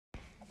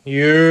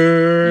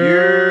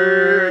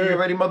Yeah. You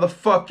already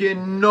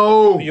motherfucking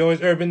know. Yo,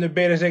 it's Urban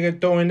Debater,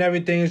 second throwing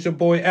everything. It's your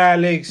boy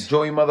Alex.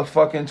 Joey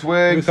motherfucking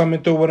Twigs. We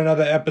coming through with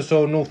another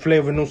episode, new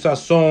flavor, new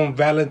sazon,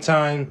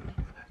 Valentine.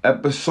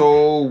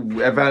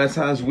 Episode at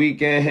Valentine's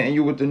weekend, hitting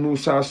you with the new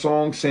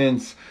song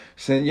since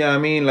yeah, I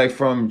mean, like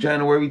from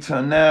January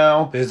till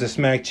now. This is the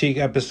Smack Cheek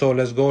episode.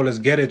 Let's go. Let's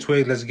get it,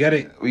 Twig. Let's get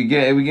it. We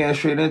getting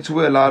straight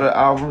into it. A lot of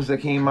albums that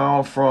came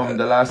out from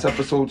the last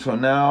episode till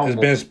now. It's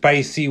been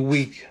spicy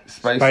week.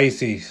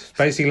 Spicy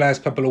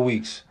last couple of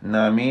weeks. Know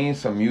what I mean?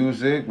 Some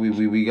music.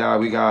 We got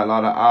a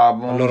lot of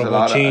albums. A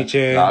lot of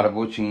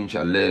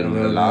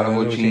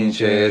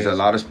bochinche, a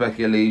lot of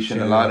speculation,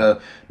 a lot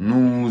of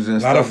news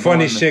and stuff. A lot of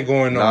funny shit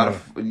going on.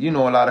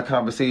 A lot of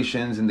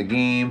conversations in the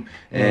game.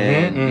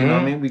 And you know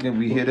what I mean?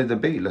 We here to debate.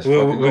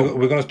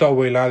 We're gonna start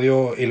with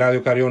Eladio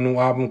Carrión new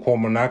album called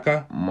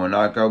Monaca.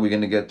 We're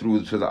gonna get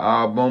through to the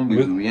album.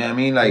 You know what I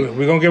mean? Like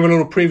we're gonna give a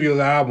little preview of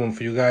the album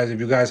for you guys. If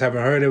you guys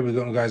haven't heard it, we're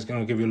gonna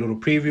give you a little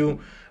preview. A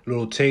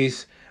little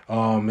taste.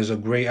 It's a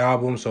great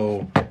album,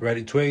 so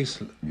ready, Twigs?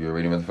 You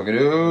ready, motherfucker?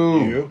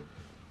 Do.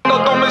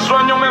 Todos mis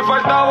sueños me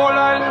falta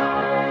volar.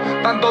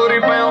 Tanto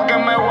dripeo que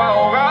me voy a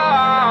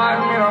ahogar.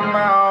 Mírame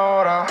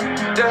ahora,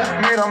 yeah,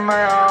 mírame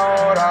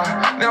ahora.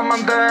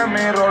 Diamante de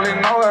mi rol y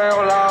no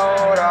veo la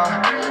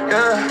hora.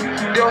 Yeah,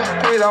 Dios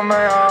cuídame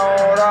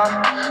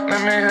ahora. De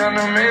mis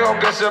enemigos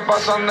que se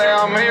pasan de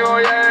amigos,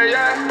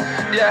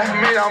 yeah.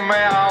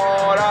 Mírame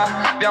ahora.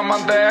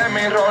 Diamante de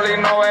mi rol y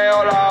no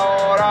veo la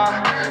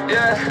hora.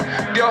 Yeah,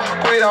 Dios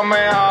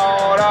cuídame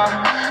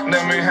ahora.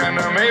 De mis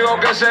enemigos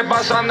que se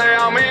pasan de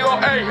amigos,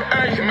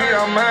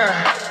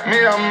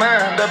 mírame,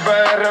 de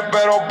PR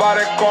pero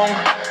parezco un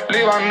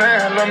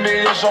libanés. Los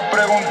envidiosos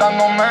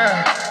preguntándome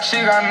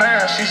si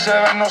gané, si se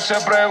ve no se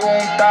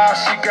pregunta.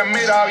 Así que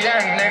mira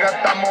bien, nega,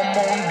 estamos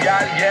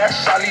mundial, yes.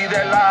 Salí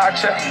del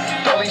H,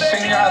 todo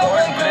diseñado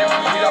entre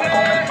cuidado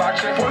con el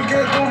bache. ¿Por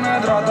qué tú me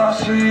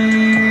tratas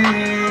así?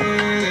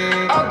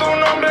 A tu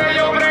nombre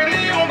yo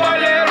prendí un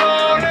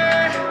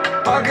bailerones.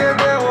 ¿Pa' qué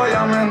te voy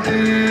a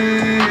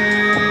mentir?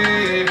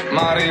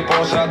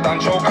 Mariposas están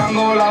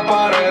chocando las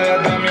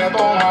paredes de mi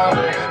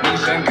estómago.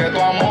 Dicen que tu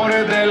amor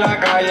es de la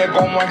calle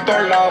como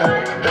Héctor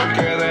Lavoe,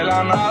 porque de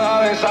la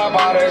nada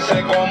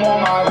desaparece como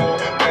mago,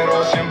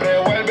 pero siempre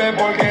vuelve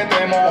porque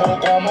te mojo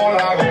como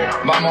lago.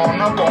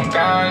 Vámonos con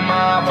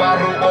calma,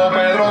 Farruko,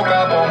 Pedro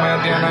Capo, me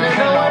tienen en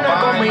la palma.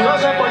 Conmigo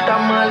se porta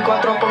mal,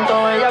 4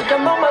 puntos ella que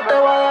no me te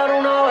va a dar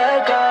una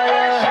beca,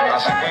 yeah. Son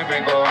las 5 y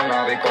pico en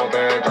la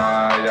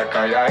discoteca, ella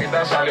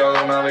calladita salió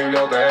de una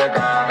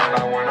biblioteca.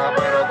 Nena buena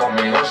pero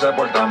conmigo se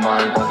porta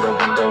mal, 4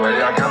 puntos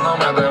ella que no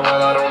me te va a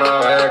dar una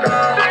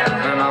beca.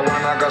 Nena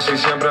buena casi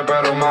siempre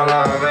pero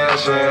mala a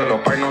veces. Los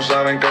pais no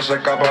saben que se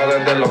escapa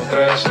desde los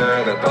 13.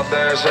 Detrás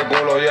de ese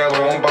culo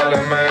llevo un par de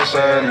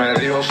meses. Me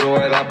dijo su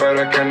edad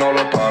pero es que no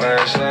lo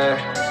parece.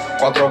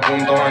 4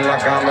 puntos en la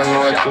cama en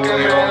los estudios.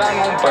 Me dan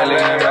un par de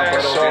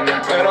besos,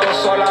 pero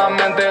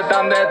solamente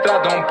están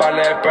detrás de un par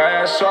de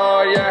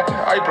pesos. Yeah,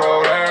 hay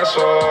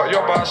progreso,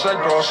 yo pasé el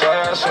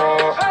proceso,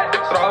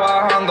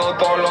 trabajando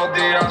todos los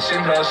días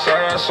sin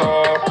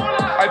receso.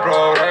 Hay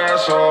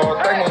progreso,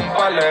 tengo un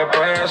par de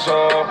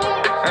pesos.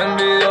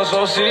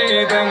 Envidioso sí,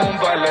 tengo un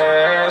par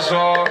de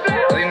eso.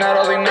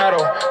 Dinero,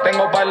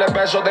 tengo par de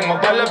pesos,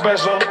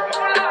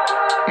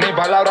 Mi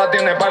palabra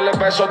tiene par de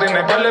pesos,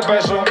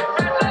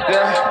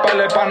 Yeah, par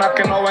de panas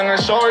que no ven el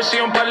sol, sí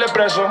un par de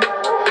presos.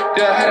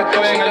 Yeah,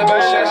 estoy en el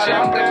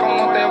siempre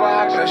cómo te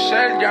vas a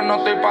crecer. Ya no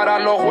estoy para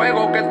los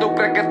juegos que tú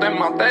crees que estoy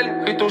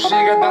matel. Y tú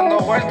sigues dando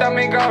vueltas a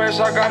mi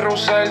cabeza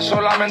carrusel.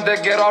 Solamente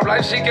quiero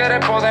hablar, si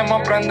quieres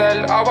podemos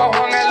prender.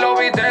 Abajo en el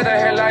lobby te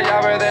dejé la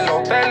llave del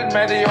hotel.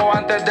 Me dijo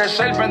antes de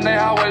ser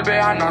pendeja vuelve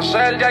a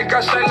nacer. Ya hay que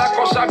hacer las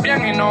cosas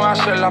bien y no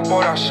hacerlas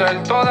por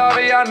hacer.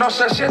 Todavía no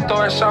sé si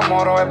esto es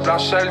amor o es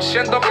placer.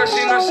 Siento que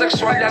si no es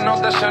sexual ya no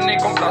te sé ni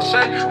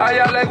complacer. A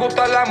ella le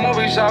gusta la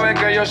movie, sabe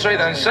que yo soy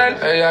Denzel.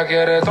 Ella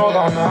quiere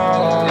todo o nada.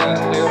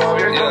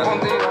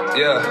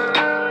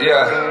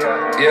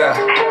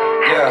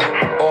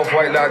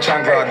 Off-white la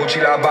chancla, Gucci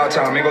la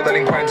bata. Amigos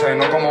delincuentes,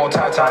 no como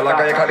Tata. La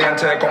calle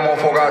caliente como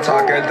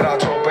fogata. Que el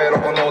trato,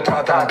 pero cuando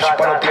tratan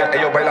para los pies,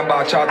 ellos bailan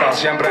bachata.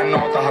 Siempre en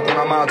notas,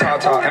 Hakuna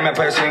Matata.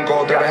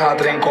 MP5, te deja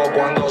trinco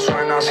cuando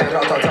suena se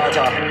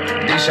ratatata.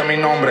 Dice mi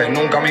nombre,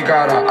 nunca mi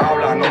cara.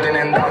 Habla, no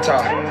tienen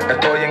data.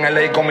 Estoy en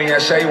LA con mi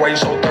SA, why you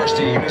so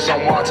thirsty? Give me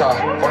some water.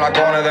 Con la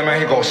Cone de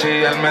México,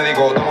 sí, el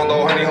médico.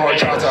 Tomando Henny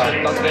horchata.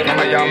 No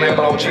me llamen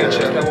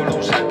bauchiche.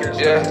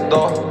 10,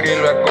 2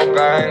 kilos de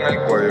coca en el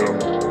cuello.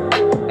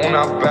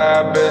 Una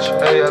bad bitch,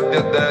 ella es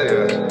 10 de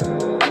 10.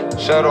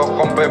 Cero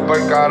con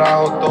paper,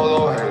 carajo,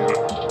 todo hey.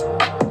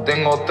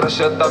 Tengo 3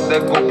 setas de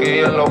cookie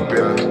en los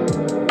pies.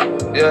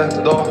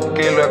 10, 2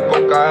 kilos de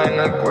coca en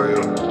el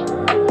cuello.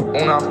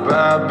 Una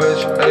bad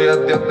bitch, ella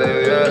es 10 de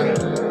 10.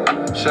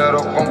 Cero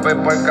con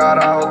paper,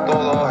 carajo,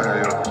 todo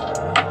hey.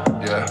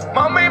 Yeah.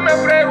 Mami me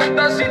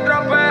pregunta si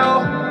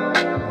trapeo.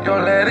 Yo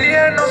le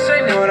dije no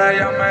señora,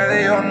 ella me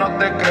dijo no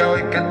te creo.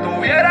 Y que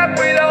tuviera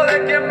cuidado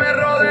de quien me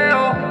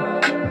rodeo.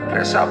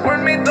 Reza por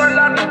mí toda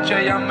la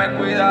noche, ella me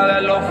cuida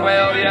de lo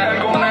feo y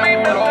algo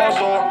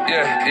nebuloso.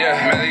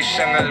 Me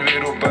dicen el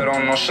virus, pero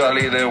no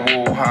salí de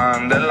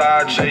Wuhan. De la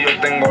H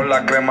yo tengo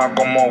la crema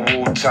como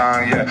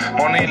Wu-Tang,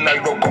 Money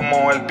largo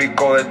como el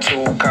pico de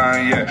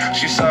Tucán,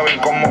 Si saben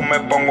cómo me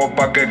pongo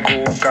pa' que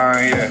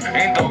cucan,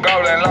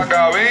 Intocable en la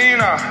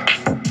cabina.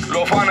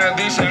 Los fans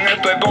dicen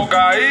esto es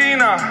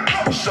cocaína.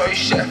 Soy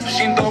chef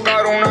sin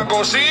tocar una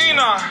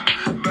cocina.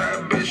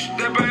 Bad bitch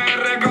de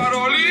PR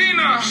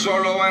Carolina.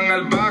 Solo en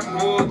el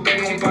backwood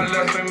tengo un par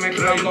de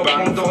remixando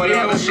puntos y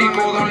el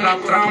psico en la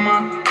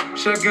trama.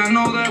 Sé que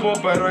no debo,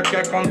 pero es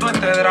que con todo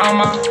este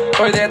drama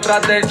estoy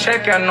detrás del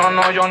cheque,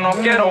 no, yo no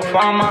quiero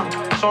fama.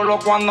 Solo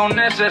cuando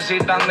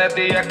necesitan de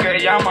ti es que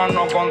llaman.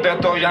 No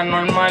contesto ya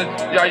normal,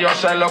 ya yo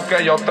sé lo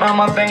que yo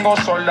trama. Tengo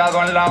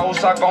soldado en la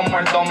USA como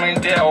el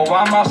 2010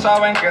 Obama.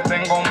 Saben que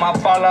tengo más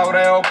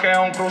palabreo que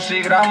un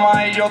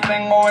crucigrama. Y yo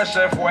tengo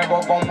ese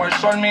fuego como el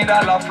sol,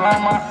 mira la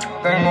flama.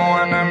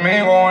 Tengo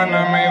enemigos,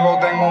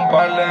 tengo un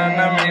par de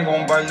enemigos.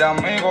 Un par de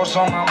amigos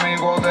son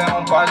amigos de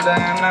un par de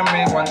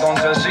enemigos.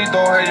 Entonces si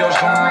todos ellos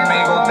son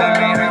amigos de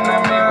mis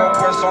enemigos,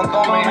 pues son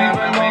todos mis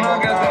enemigos.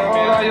 Que te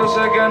joda, yo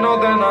sé que no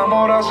te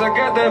enamoras, sé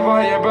que te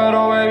fallé,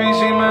 pero baby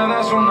si me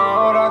das una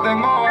hora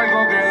tengo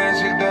algo que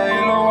decirte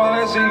y lo voy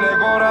a decir de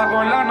cora.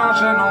 Por la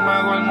noche no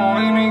me duermo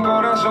y mi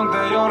corazón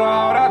te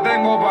llora. Ahora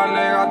tengo par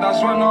de gatas,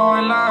 sueno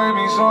en la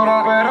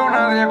emisora, pero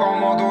nadie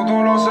como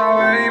tú lo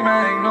sabes y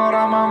me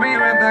ignora. Mami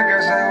vente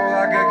que se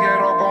joda que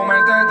quiero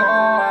comerte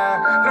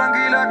toda.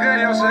 Tranquila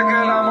que yo sé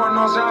que el amor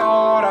no se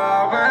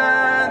ahora.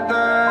 Vente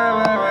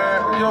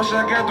bebé, yo sé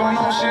que tú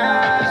no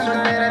sientes.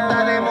 Soltera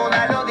está de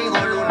moda, lo digo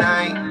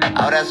Lunay.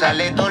 Ahora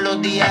sale todos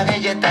los días,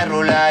 ella está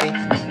rulay.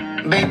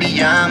 Baby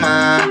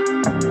llama,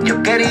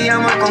 yo quería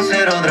amor con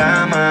cero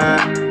drama.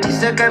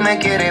 Dice que me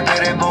quiere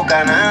pero es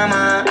boca nada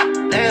más.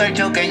 Deja el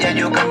choque, ya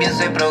yo cambié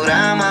ese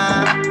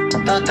programa.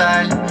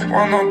 Total,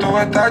 cuando tú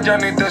estás ya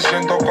ni te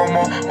siento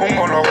como un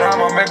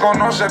holograma. Me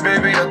conoces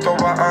baby, esto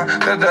va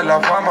desde la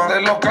fama.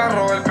 De los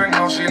carros, el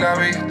penthouse y la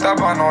vista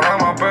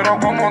panorama. Pero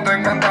como te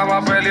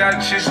encantaba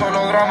pelear, si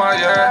solo drama,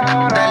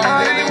 Dale,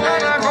 baby,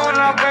 Marihuana con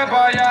la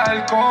pepa y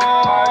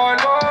alcohol.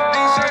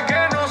 Dice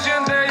que no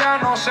siente, ya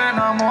no se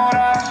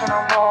enamora.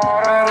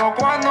 Pero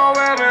cuando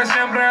bebe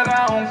siempre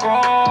da un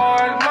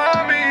call.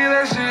 Mami,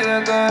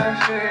 decídete,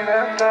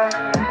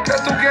 ¿qué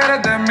tú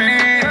quieres de mí?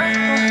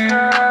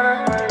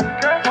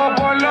 O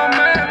por lo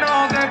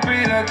menos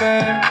despídete.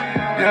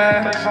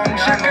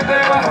 Sé que te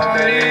vas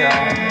a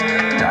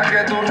ir, ya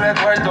que tu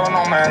recuerdo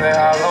no me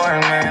deja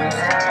dormir.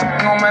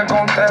 No me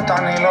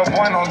contesta ni los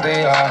buenos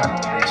días.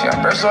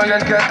 Siempre soy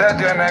el que te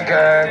tiene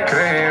que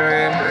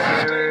escribir.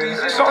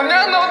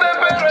 Soñándote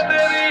pero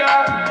este día,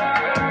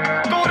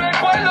 tu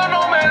recuerdo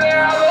no me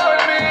deja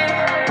dormir.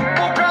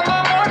 Buscando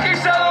amor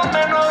quizá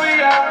donde no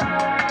había.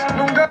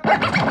 Nunca.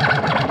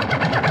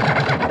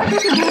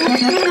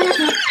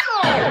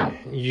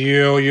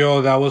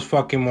 Yo, that was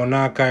fucking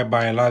Monaca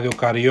by Eladio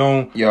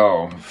Carrion.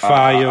 Yo,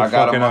 Fire I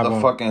gotta fucking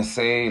album. motherfucking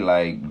say,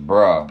 like,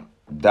 bruh,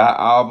 that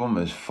album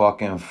is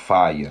fucking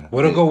fire.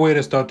 What a good way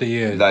to start the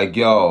year. Like,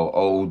 yo,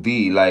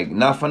 OD, like,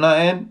 not for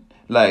nothing,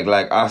 like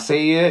I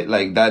say it,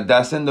 like,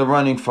 that's in the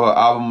running for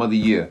album of the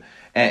year.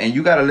 And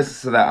you gotta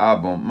listen to that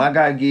album. My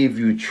guy gave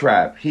you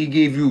trap. He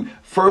gave you,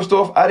 first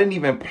off, I didn't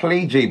even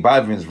play J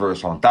Balvin's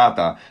verse on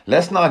Tata.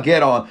 Let's not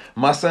get on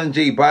my son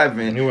J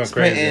Balvin You went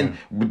spitting,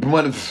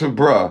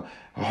 bruh,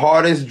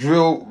 hardest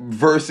drill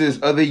verses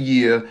of the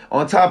year.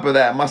 On top of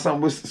that, my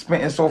son was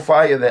spitting so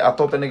fire that I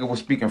thought the nigga was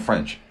speaking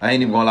French. I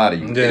ain't even gonna lie to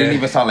you. It didn't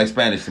even sound like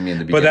Spanish to me in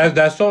the beginning. But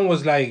that song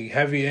was like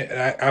heavy.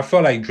 I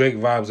felt like Drake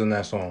vibes in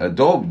that song.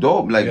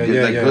 Dope. Like,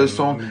 good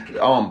song.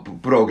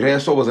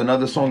 Progreso was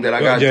another song that I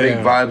got Drake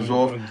vibes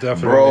off.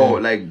 Definitely, bro,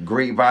 like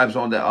great vibes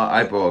on that.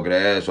 Ay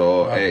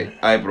Progreso.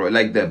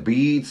 Like the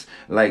beats,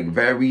 like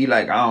very,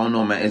 like, I don't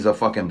know, man. It's a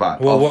fucking vibe.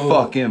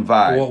 Fucking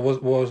vibe.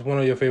 What was one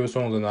of your favorite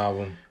songs on the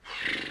album?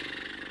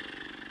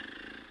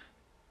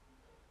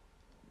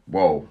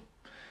 Whoa.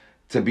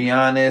 To be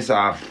honest,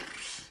 I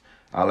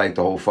like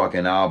the whole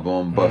fucking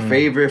album. But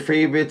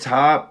favorite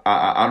top,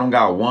 I don't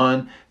got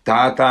one.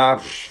 Tata,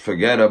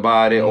 forget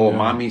about it. Oh,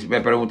 mami, me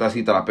pregunta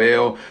si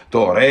trapeo.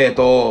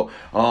 Toretto,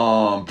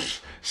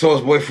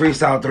 Source Boy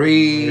Freestyle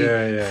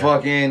 3.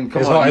 Fucking,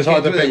 come on. It's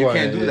hard to pick You one.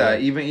 can't do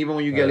that. Even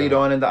when you get later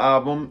on in the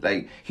album,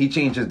 like, he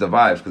changes the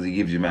vibes because he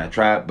gives you mad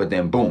trap, but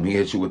then boom, he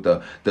hits you with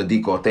the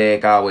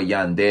discoteca with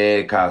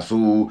Yandere,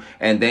 Kazu,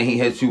 and then he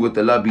hits you with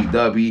the Lovey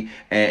Dovey.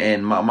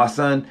 And my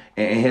son,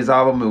 and his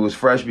album, it was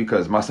fresh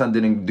because my son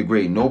didn't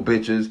degrade no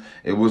bitches.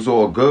 It was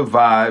all good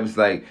vibes,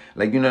 like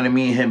you know what I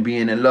mean, him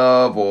being in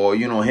love or,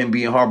 you know, him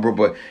being heartbroken,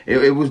 but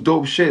it was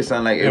dope shit,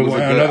 son. Like, it was a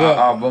good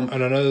album.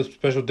 And another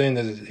special thing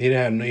is he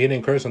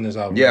didn't curse curse on this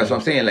album. Yeah, so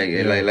I'm saying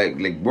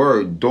like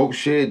word dope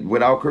shit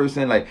without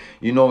cursing. Like,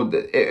 you know,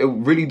 it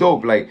really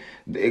dope. Like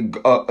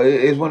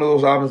it's one of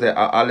those albums that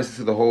I listen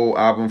to the whole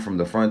album from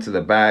the front to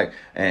the back,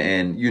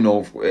 and you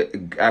know,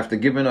 after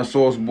giving us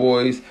Source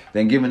Boys,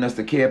 then giving us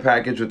the care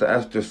package with the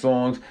extra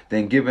songs,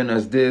 then giving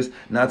us this,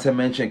 not to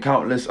mention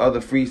countless other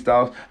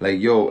freestyles. Like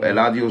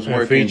Eladio's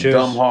working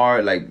dumb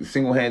hard, like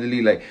single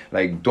handedly,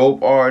 like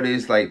dope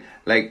artists, like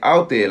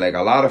out there, like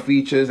a lot of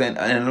features and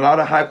a lot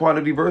of high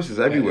quality verses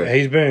everywhere.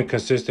 He's been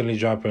consistently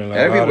dropping like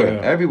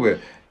everywhere.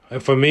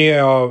 For me,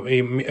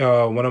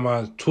 one of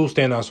my two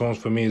standout songs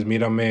for me is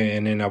Mírame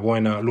and then La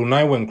Buena.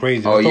 Lunay went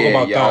crazy. Let's talk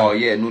about that.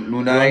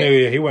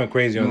 Lunay, he went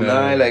crazy on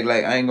that. Like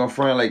I ain't gonna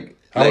front, like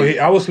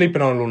I was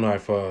sleeping on Lunay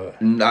for...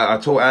 I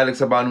told Alex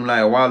about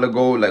Lunay a while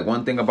ago. Like,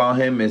 one thing about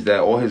him is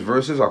that all his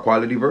verses are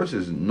quality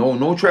verses.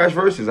 No trash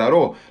verses at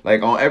all.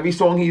 Like, on every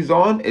song he's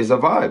on is a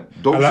vibe.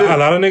 A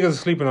lot of niggas are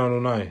sleeping on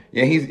Lunay.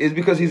 Yeah, it's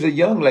because he's a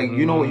young, like,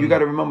 you know, you got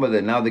to remember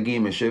that now the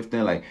game is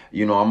shifting. Like,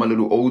 you know, I'm a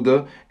little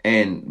older.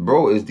 And,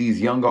 bro, it's these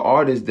younger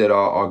artists that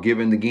are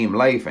giving the game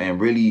life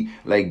and really,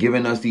 like,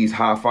 giving us these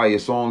hot fire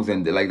songs.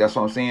 And, like, that's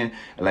what I'm saying.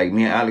 Like,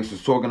 me and Alex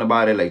was talking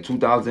about it, like,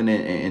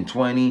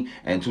 2020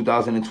 and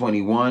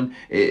 2021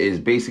 is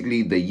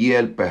basically the year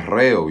El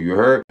Perreo. You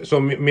heard?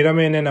 So,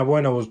 Mírame and La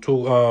Buena was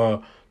two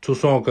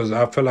songs because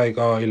I feel like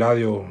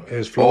Eladio,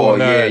 his flow on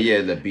that.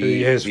 Yeah, the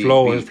beat. His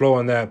flow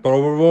on that. But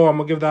overall, I'm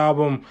going to give the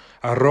album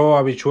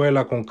Arroz,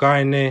 Habichuela con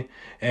Carne.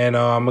 And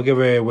I'm going to give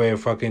it away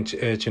fucking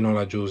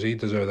Chinola Juice. He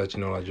deserves that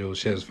Chinola Juice.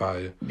 Shit's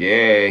fire.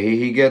 Yeah,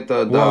 he get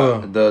the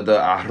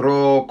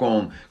arroz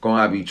con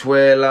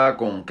habichuela,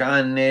 con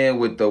carne,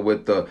 with the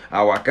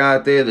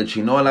aguacate, the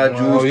Chinola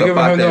Juice, the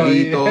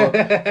pastelito,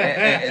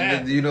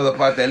 and you know, the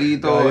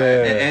pastelito,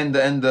 and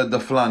the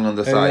flan on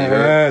the side. You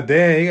heard?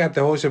 Damn, he got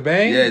the whole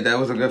shebang? Yeah, that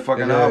was a good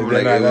fucking album.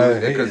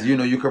 Like, because, you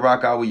know, you can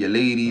rock out with your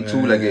lady,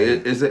 too. Like,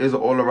 it's an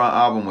all-around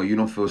album where you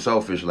don't feel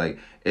selfish. Like,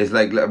 it's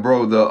like,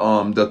 bro,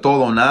 the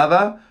Todo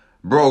Nada,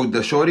 bro,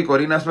 the Shorty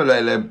Corina smell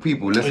like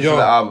people listen to the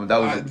album. That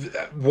was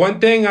one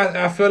thing.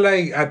 I feel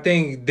like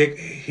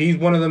he's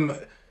one of them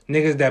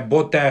niggas that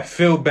bought that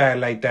feel back,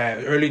 like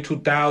that early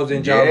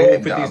 2000 Ja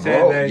Rule 50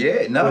 Cent,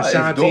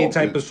 Shanti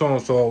type of song.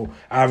 So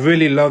I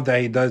really love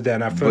that he does that.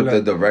 And I feel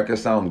like the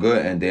records sound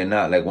good, and they're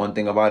not, like, one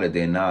thing about it,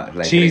 they're not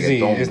like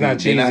cheesy. It's not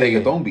cheesy. They're not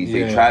reggaeton beats.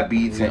 They trap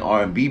beats and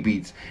R&B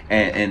beats,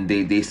 and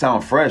they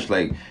sound fresh.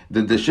 Like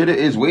the shit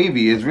is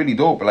wavy. It's really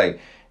dope. Like.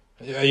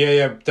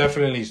 Yeah,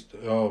 definitely.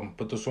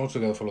 Put the songs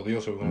together for Los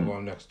Dioses. We're gonna go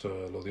on next to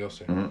Los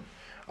Dioses.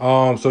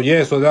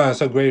 So that's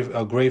a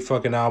great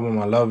fucking album.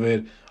 I love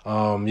it.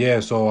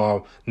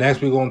 So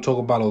next we're gonna talk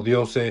about Los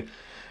Dioses.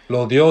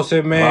 Los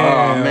Dioses, man.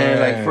 Oh man,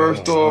 like,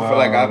 first off,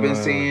 like, I've been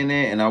saying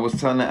it, and I was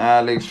telling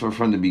Alex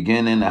from the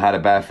beginning, I had a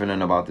bad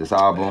feeling about this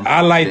album.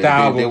 I like the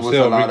album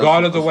still,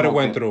 regardless of what it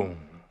went through.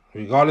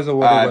 Regardless of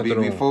what it went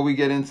through. Before we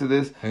get into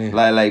this,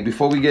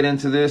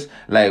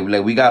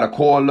 like we got a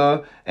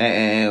caller,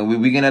 and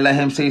we gonna let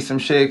him say some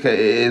shit.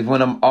 It's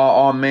one of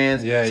our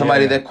mans,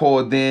 somebody that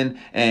called in,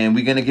 and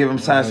we gonna give him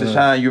signs to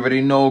shine. You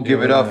already know.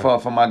 Give it up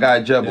for my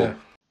guy Jebel. Yeah.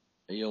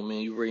 Hey, yo, man,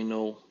 you already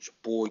know. It's your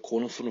boy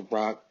calling from the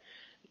Rock.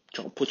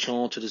 Trying to put you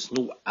on to this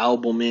new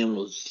album, man.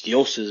 Los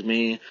Dioses,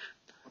 man.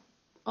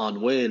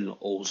 Anuel,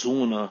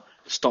 Ozuna,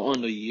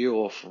 starting the year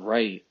off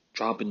right,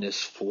 dropping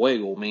this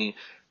Fuego, man.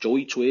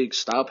 Joey Twiggs,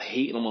 stop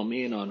hating on my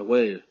man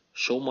Anuel.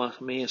 Show my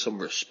man some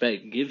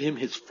respect. Give him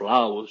his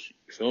flowers.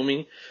 You feel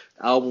me?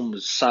 The album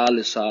is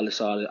solid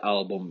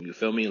album. You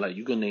feel me? Like,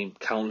 you can name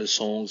countless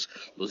songs.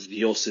 Los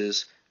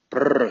Dioses,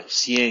 brr,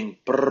 cien,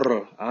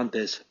 brr,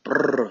 antes,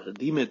 brr,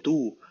 dime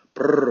tú,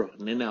 brr,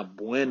 nena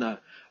buena,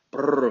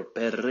 brr,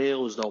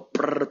 perreos, though,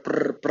 brr,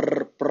 brr,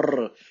 brr,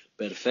 brr,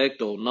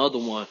 perfecto, another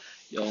one.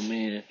 Yo,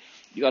 man.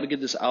 You gotta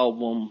give this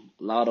album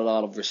a lot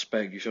of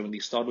respect. You feel me? They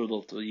started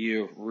off the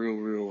year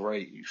real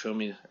right. You feel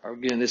me?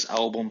 Again, this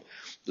album,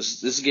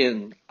 this is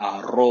getting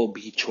arroz,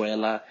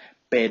 bichuela,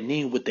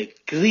 pernil with the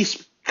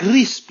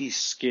crispy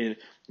skin.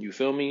 You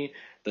feel me?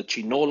 The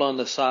chinola on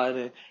the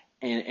side,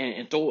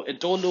 and throw a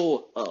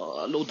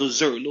little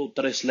dessert, little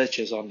tres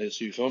leches on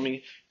this. You feel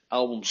me?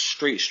 Album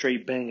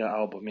straight banger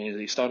album, man.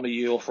 They starting the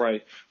year off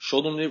right.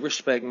 Show them their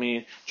respect,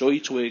 man.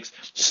 Joey Twiggs,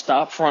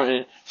 stop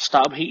fronting,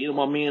 stop hating on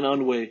my man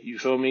Anuel. You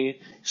feel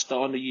me?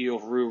 Starting the year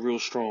off real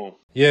strong.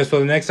 Yeah, so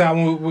the next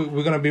album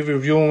we're gonna be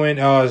reviewing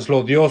is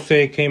Los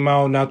Dioses. Came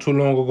out not too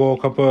long ago, a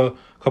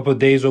couple of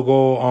days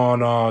ago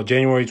on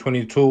January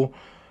 22.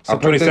 So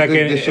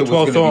 22nd. This shit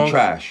 12 was gonna be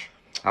trash.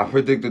 I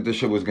predicted this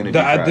shit was gonna be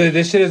trash.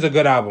 This shit is a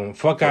good album.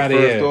 Fuck out of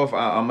here. First off,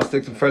 I'm gonna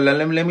stick to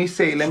let me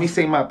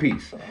say my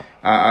piece.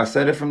 I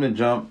said it from the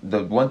jump.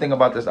 The one thing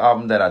about this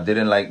album that I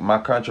didn't like, my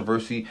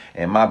controversy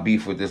and my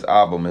beef with this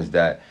album is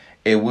that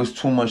it was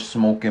too much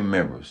smoke and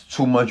mirrors,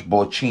 too much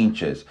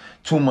bochinches,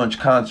 too much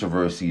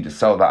controversy to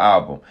sell the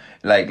album.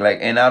 Like,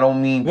 and I don't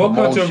mean what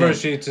promotion.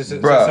 controversy to sell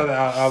the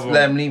album?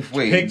 Let me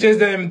wait. Pictures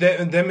them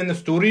in the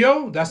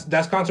studio.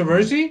 That's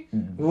controversy.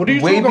 What are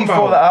you Way talking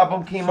before about? the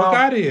album came Fuck out,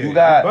 outta here. you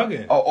got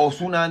Bugging.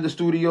 Ozuna in the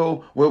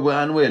studio with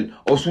Anuel.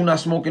 Ozuna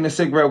smoking a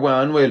cigarette with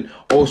Anuel.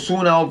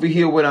 Ozuna over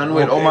here with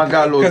Anuel. Oh my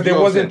God, because they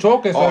wasn't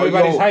talking, so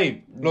everybody's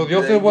hype. Los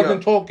Dioses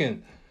wasn't yo.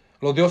 talking.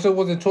 Los Dioses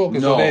wasn't talking,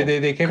 No, so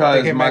they came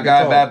because my back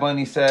guy and Bad talked.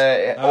 Bunny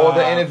said all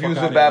the interviews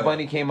fuck with outta Bad here.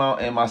 Bunny came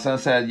out, and my son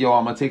said, "Yo,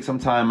 I'm gonna take some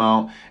time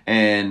out,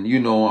 and you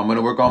know, I'm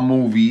gonna work on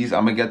movies.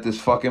 I'm gonna get this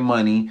fucking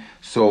money."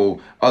 So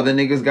other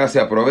niggas got se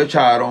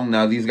aprovecharon.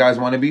 Now these guys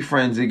want to be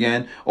friends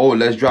again. Oh,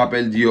 let's drop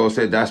El Dios.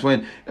 That's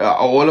when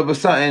all of a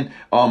sudden,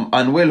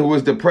 Anuel, who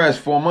was depressed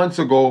 4 months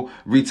ago,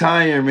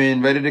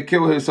 retirement, ready to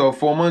kill himself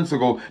 4 months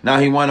ago. Now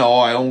he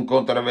wanna, es un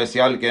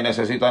controversial que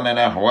necesitan en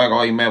el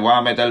juego y me voy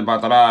a meter para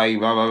atrás y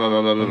blah blah blah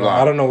blah blah blah.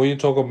 I don't know what you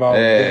talk about.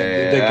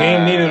 The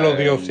game needed Los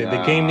Dioses.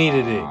 The game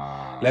needed it.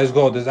 Let's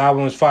go. This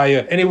album is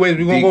fire. Anyways,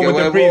 we're going to go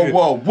with the preview.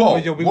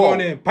 Whoa. We're going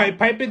in.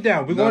 Pipe it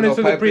down. We're going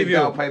into the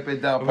preview. Pipe it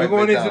down. We're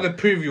going into the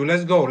preview.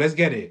 Let's go. Let's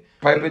get it.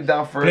 Pipe it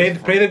down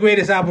first. Play the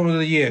greatest album of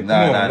the year. Come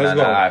on, let's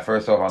go. All right,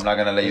 first off, I'm not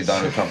going to let you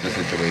Donald Trump this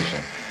situation.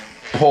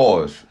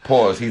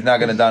 Pause. He's not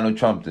going to Donald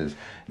Trump this.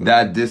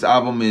 That this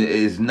album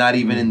is not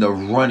even in the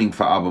running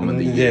for album of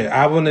the year.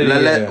 Yeah, album of the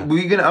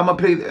year. I'm gonna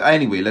play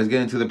anyway. Let's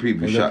get into the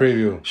preview.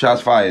 Preview.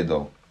 Shots fired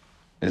though.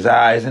 It's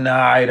an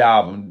alright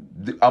album.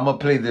 I'm gonna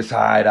play this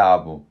alright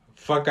album.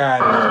 Fuck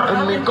out of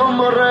En mi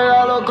combo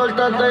regalo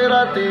cortate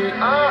gratis.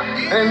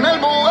 En el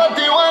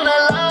Bugatti o en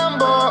el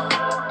Lambo.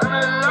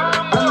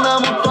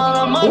 Andamos para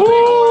la matrícula.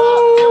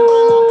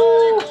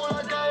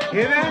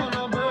 Hear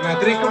that?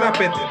 Matrícula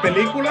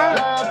película?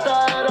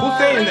 Who's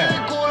saying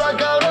that?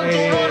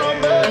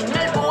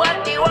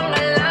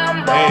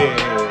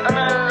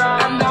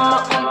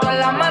 Andamos junto a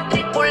la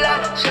matrícula,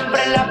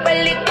 siempre en la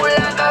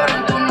película,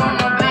 cabrón, tú no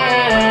nos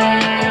ves.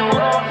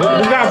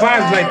 Who got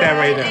vibes like that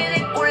right now?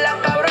 Ridícula,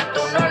 cabrón,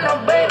 tú no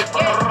nos ves.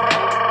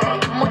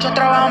 Muchos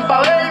trabajan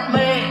pa'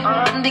 verme,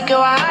 di que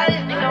bajar.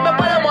 Me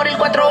puedo morir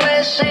 4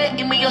 veces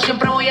y yo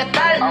siempre voy a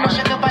estar. No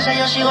sé qué pasa,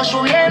 yo sigo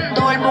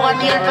subiendo. El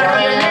Bugatti, el perro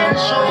y el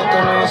lienzo.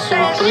 Esta no es su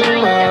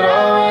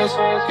primera vez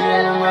y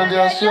en una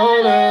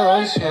yo le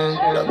doy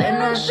 100. Lo de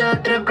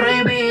nosotros es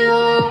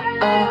prohibido,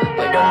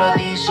 pero lo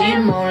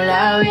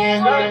disimula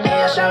bien.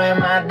 Ella sabe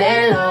más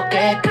de lo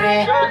que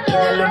cree y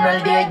del 1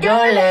 al 10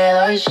 yo le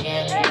doy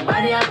 100.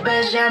 Varias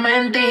veces ha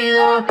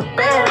mentido,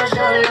 pero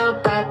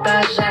solo pa'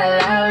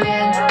 pasarla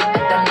bien.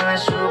 Esta no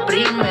es su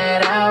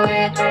primera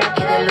vez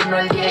y del 1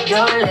 al 10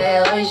 yo le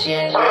doy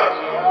 100. Y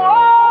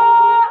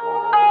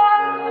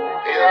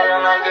del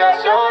 1 al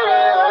 10 yo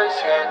le doy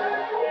 100.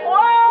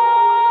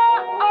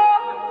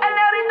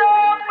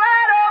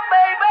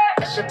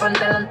 Ese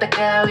pantalón te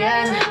queda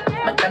bien.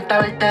 Me encanta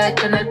verte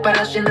hecho en el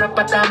perro sin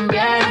ropa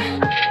también.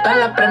 Todas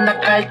las prendas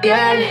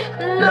Cartier.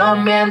 No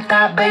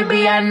mientas,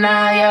 baby, a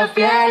nadie es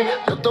fiel.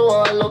 Yo te voy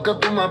a dar lo que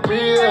tú me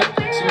pides.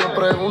 Si me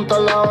preguntas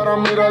la hora,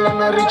 mira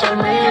la Richard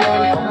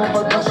Miller. Vamos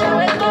pa'l paseo.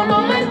 ¿Sabes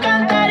cómo me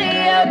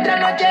encantaría otra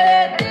noche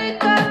de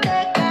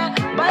discoteca?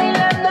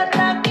 Bailando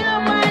hasta que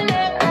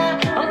amanezca.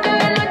 Aunque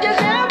la noche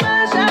sea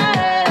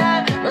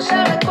pasajera. No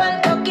sabes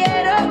cuánto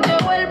quiero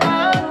que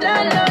vuelva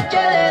otra noche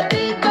de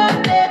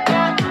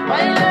discoteca.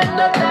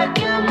 Bailando hasta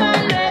que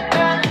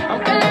amanezca.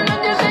 Aunque la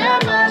noche sea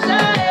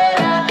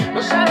pasajera.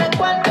 No sabes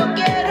cuánto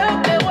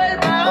quiero que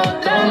vuelva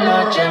otra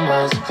noche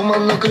más.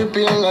 Fumando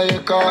creepy en la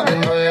yeca.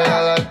 Viendo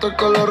llegar alto el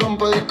color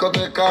rompe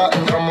discoteca.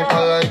 Entramos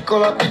para la disco,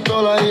 la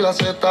pistola y la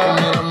zeta.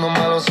 Mirándome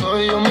a los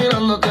ojos y yo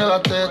mirándote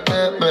la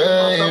tete,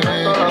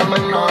 baby. Dame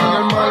no en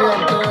el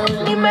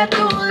maleante. Dime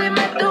tú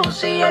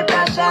si el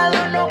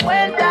pasado no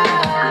cuenta.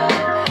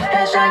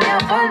 He soñado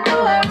con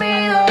tus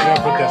amigos.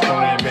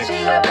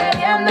 Sigue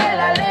peleando en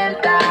la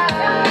lenta.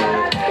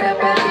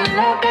 Repetir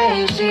lo que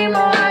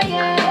hicimos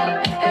ayer.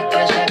 Es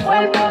que ese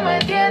cuerpo me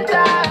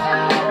tienta.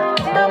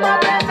 Vamos a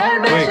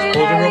aprender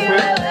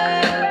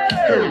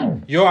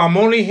Yo, I'm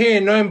only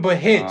hearing nothing but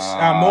hits.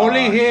 I'm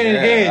only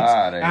hearing hits.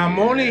 I'm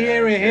only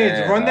hearing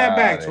hits. Run that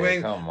back,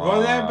 Twigs.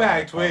 Run that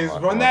back, Twigs.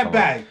 Run that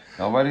back.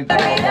 Nobody. La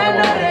vida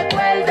no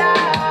recuerda.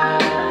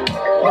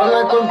 No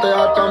le conté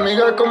a tu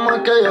amiga como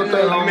aquello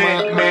te lo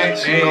me.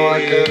 Si no va a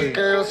querer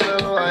que yo se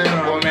lo vaya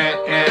a poner.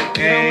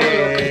 Tírame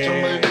lo que he hecho,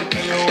 baby, que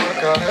yo voy a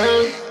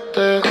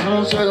caerte. Como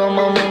un ciego,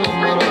 mami, no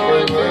me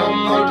recuerdo,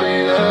 me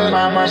olvidé.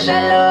 Vamos a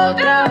hacerlo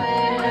otra vez.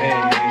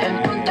 En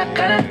Punta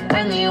Cana,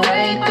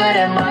 anyway, tú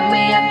eres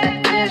mami, ya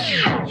te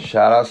quiero.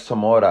 Shout outs to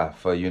Mora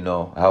for,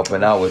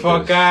 helping out with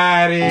Fuck this.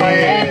 out of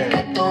here.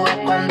 Que tú ves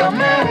cuando me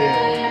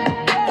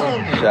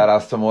ves. Shout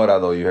outs to Mora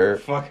though, you heard?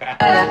 Fuck out.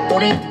 A la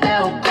puri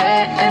te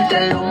busqué. Entre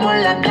el humo,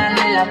 la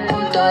cana y la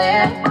punto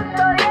de.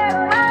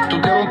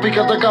 Tú tienes un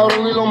piquete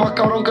cabrón y lo más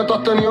cabrón que tú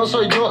has tenido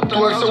soy yo.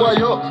 Tú ex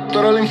guayo, tú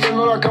eres el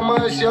infierno, la cama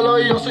del cielo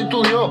y yo soy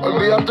tu Dios.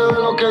 Olvídate de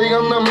lo que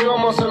digan de mí,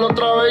 vamos a hacerlo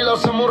otra vez y le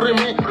hacemos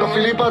rimí. Los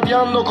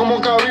filipateando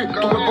como cabí,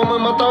 tu cuerpo me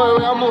mata,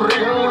 bebé, a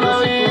morir. En una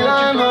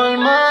vida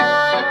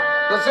normal,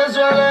 no se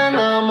suele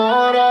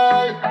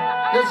enamorar.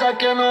 De esa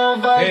que no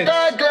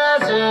falta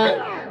clase.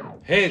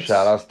 Hits.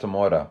 Shout outs to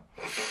Mora.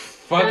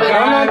 Fuck Pero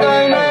no out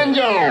caen of en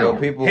yo. Yo,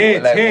 people,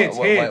 Hits, like, hits,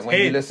 when hits, you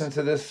hits. listen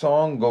to this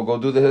song, go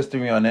do the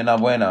history on Nena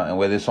Buena and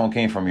where this song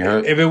came from. You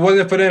heard? If it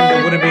wasn't for them,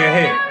 it wouldn't be a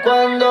hit.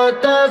 Cuando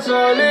estás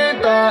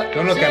solita,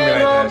 Don't look at me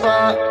sin like that, ropa,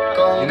 son.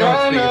 con You know I'm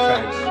speaking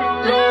ganas,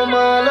 facts. lo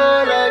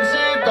malo la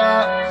excita,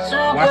 su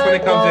Watch when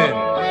it comes in.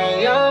 cuerpo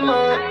me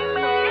llama.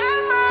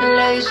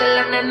 Le dice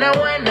la nena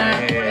buena,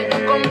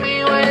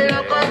 conmigo es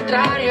lo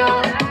contrario.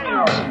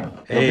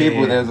 Yo,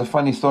 people, there's a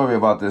funny story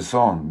about this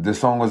song. This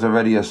song was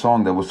already a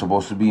song that was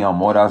supposed to be on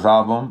Mora's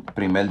album,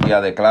 Primer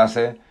Día de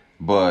Clase,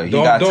 but he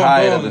got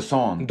tired of the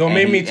song. Don't And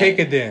make me take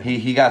it there.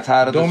 He got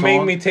tired of the song. Don't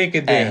make me take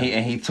it there. And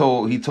he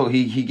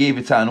gave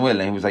it to Anuel,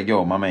 and he was like,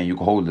 "Yo, my man, you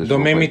can hold this." Don't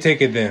real make me quick."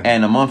 take it there.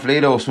 And a month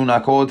later, Ozuna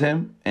called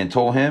him and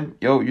told him,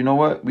 "Yo, you know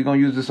what? We're gonna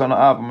use this on the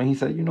album." And he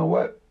said, "You know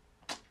what?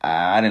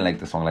 I didn't like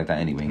the song like that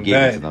anyway." And gave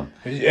it to them.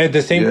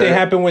 The same thing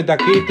happened with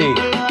Dakiti.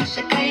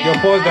 Yo,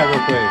 pause that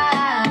real quick.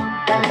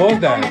 Pause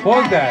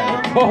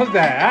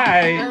that.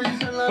 Alright.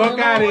 Fuck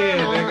out of here,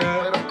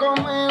 nigga. Pero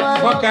conmigo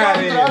es Fuck lo out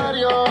of here.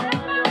 contrario.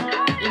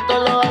 Y te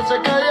lo hace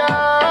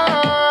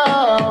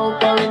callado,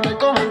 pa' evitar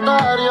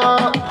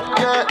comentarios.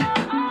 Yeah.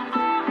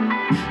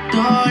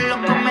 Todos los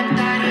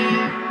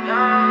comentarios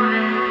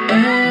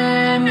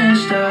en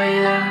esta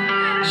vida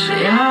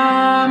se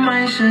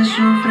ama y se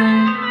sufre.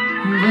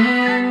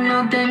 Ven,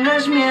 no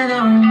tengas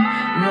miedo,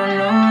 no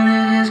lo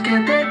dejes que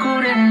te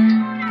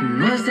curen.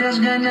 Nuestras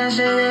ganas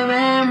se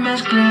deben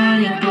mezclar,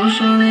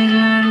 incluso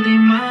dejar de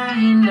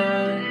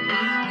imaginar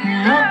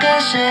lo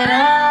que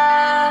será.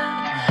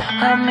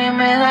 A mí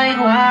me da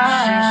igual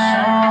si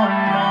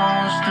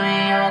somos tú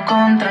y yo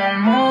contra el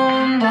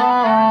mundo.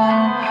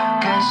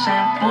 Que se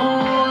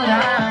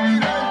pudran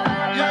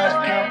todas las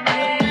que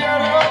Y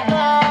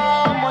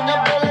arrebata, moña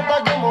peleta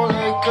como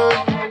Laker.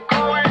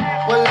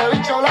 Huele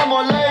bicho,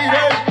 hablamos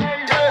later.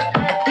 Yeah.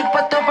 estoy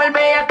puesto para el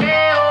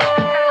bellaqueo.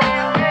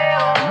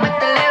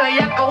 Métele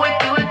bellaco,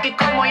 wiki,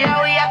 como ya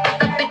voy a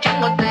te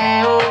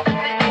chingoteo.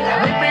 La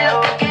baby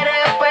lo que quiere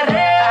es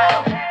perreo.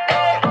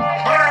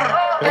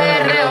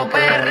 Perreo,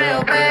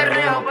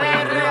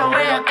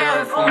 bellaqueo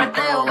y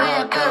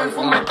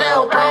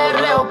fumeteo,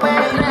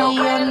 perreo. Y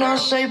yo no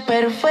soy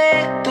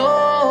perfecto.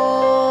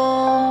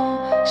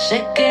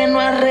 Sé que no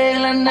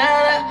arregla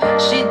nada.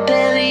 Si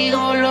te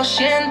digo lo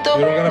siento,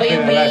 You're gonna play the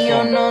last baby, yo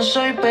song. no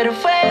soy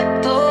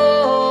perfecto.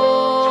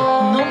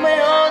 No me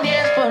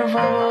odies, por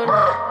favor.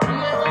 No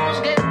me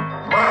juzgues.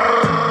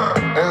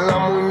 En la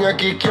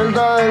muñeca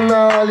izquierda el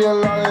Nadal y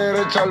en la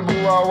derecha el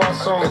Búa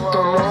Guasón.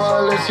 Esto no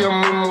vale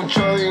 100.000,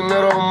 mucho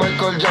dinero,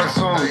 Michael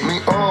Jackson. Mi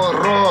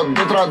horror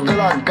detrás de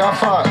las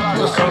gafas.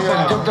 Yo soy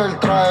el dios del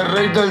traje, el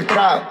rey del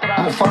trap.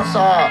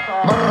 Mufasa,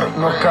 brr,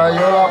 nos cayó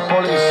la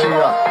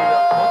policía.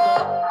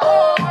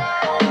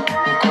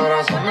 Mi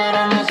corazón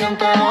ahora no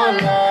siente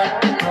dolor.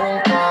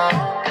 Nunca.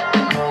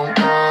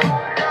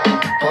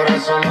 Por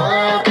eso no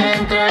dejo que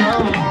entre el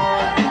amor.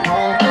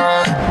 Nunca.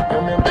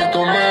 Yo miento y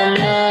tú me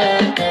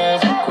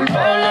mientes.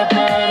 Culpable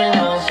pero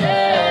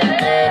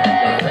inocente.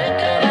 Desde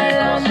que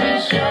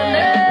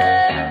Mencioné,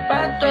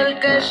 pa' todo el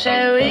que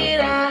se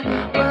vira,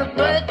 pa'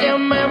 todo el que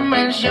me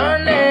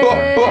mencione.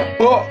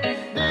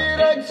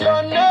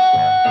 direccioné.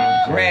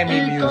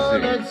 Grammy music.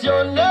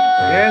 Conexioné.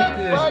 Get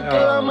this, Pa' que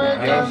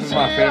la This is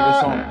my favorite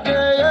song.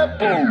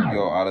 mercancía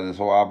Yo, out of this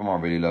whole album, I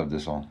really love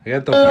this song.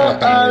 Get the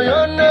fuck out of here.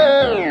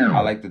 aviones.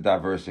 I like the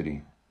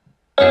diversity.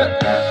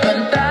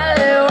 Cuenta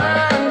de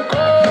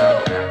banco,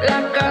 la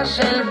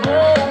casa, el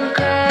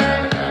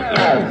búnker.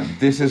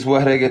 This is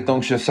what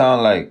reggaeton should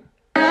sound like.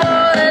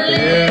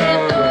 Quiere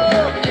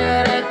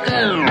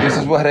que This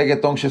is what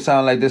reggaeton should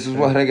sound like. This is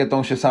what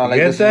reggaeton should sound like.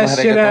 Get This that is what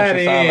shit reggaeton out of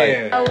should sound like.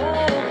 here. la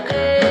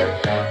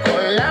busque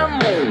con la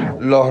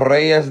mujer. Los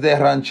Reyes de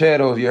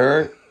Rancheros, you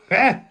heard?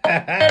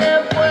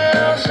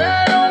 Puedo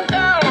ser un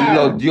cabrón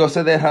Los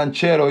Dioses de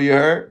Ranchero, you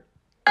heard?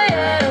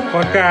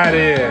 Fuck out of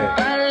here.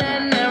 al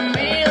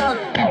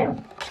enemigo.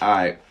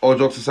 Alright, all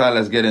jokes aside,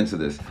 let's get into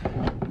this.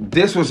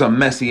 This was a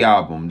messy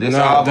album. This No,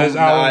 album, this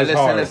album is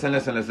hard. listen.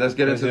 Let's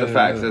get into the Listen,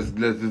 facts. listen.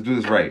 Let's do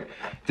this right.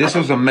 This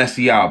was a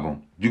messy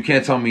album. You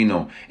can't tell me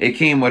no. It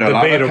came with a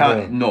lot of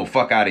Debatable. no.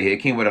 Fuck out of here. It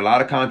came with a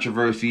lot of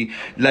controversy.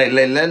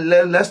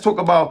 Let's talk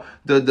about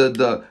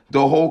the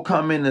whole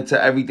coming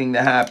into everything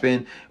that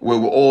happened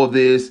with all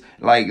this.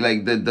 Like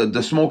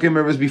the smoke and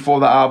mirrors before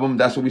the album.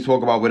 That's what we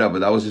talk about. Whatever.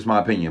 That was just my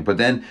opinion. But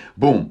then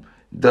boom,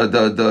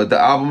 the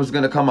album is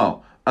gonna come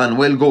out.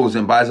 Anuel goes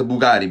and buys a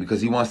Bugatti because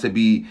he wants to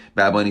be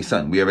Bad Bunny's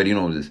son. We already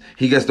know this.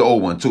 He gets the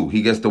old one too.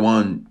 He gets the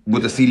one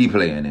with the CD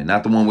player in it,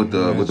 not the one with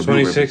the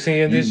 2016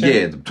 edition?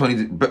 Yeah, the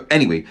 20. But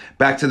anyway,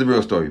 back to the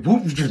real story.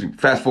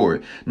 Fast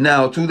forward.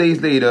 Now, 2 days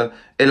later,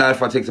 El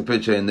Alfa takes a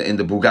picture in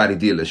the Bugatti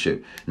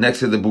dealership next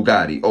to the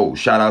Bugatti. Oh,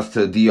 shout outs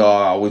to DR.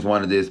 I always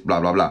wanted this.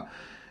 Blah blah blah.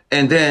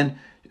 And then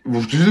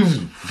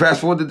fast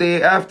forward the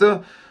day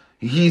after.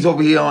 He's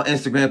over here on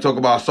Instagram talking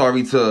about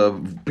sorry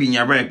to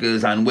Piña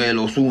Records,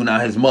 Anuel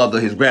Ozuna, his mother,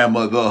 his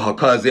grandmother, her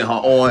cousin, her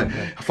aunt,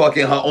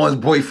 fucking her aunt's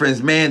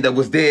boyfriend's man that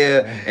was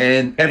there,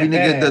 and every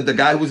nigga, the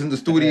guy who was in the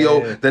studio,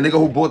 the nigga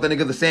who bought the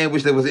nigga the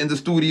sandwich that was in the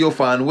studio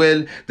for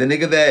Anuel, the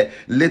nigga that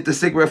lit the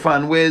cigarette for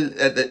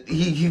Anuel,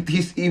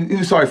 he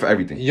was sorry for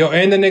everything. Yo,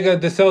 and the nigga,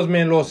 the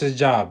salesman lost his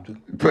job.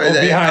 Behind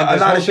a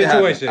this lot whole of shit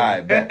situation. All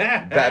right,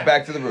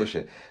 back to the real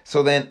shit.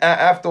 So then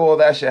after all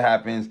that shit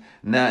happens,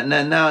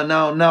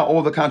 now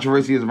all the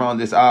controversy is around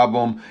this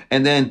album,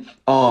 and then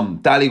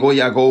Dali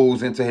Goya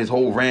goes into his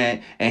whole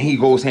rant and he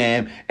goes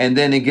ham, and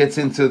then it gets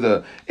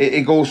into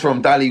it goes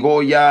from Dali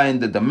Goya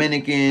and the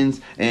Dominicans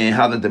and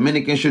how the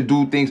Dominicans should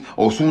do things.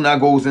 Ozuna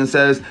goes and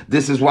says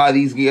this is why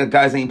these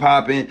guys ain't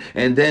popping,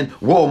 and then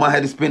whoa, my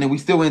head is spinning. We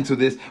still into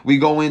this. We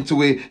go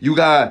into it. You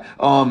got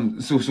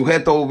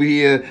Sujeto over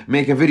here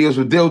making videos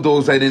with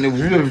dildos, and then it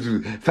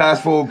was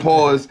fast forward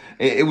pause.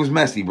 It was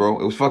messy, bro.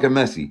 It was fucking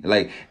messy.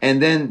 Like,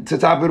 and then to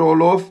top it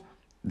all off,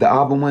 the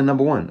album went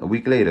 #1 a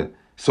week later.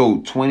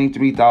 So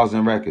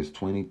 23,000 records.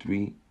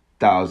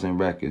 23,000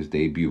 records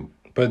debut.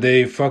 But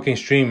they fucking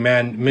stream,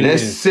 man.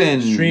 Millions.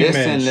 Listen,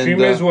 Linda.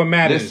 Streaming is what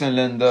matters. Listen,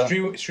 Linda.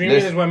 Streaming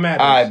is what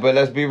matters. All right, but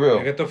let's be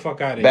real. Get the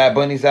fuck out of here. Bad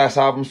Bunny's ass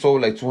album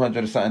sold like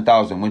 200 or something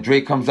thousand. When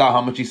Drake comes out,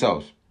 how much he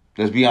sells?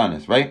 Let's be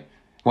honest, right?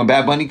 When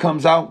Bad Bunny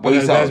comes out, what he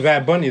sells? That's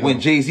Bad Bunny, though.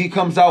 When Jay-Z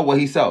comes out, what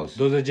he sells?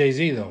 Those are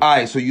Jay-Z, though. All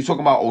right, so you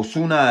talking about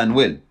Ozuna and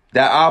Will.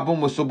 That album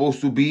was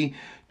supposed to be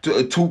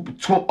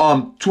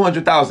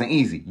 200,000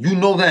 easy. You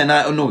know that, and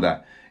I know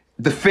that.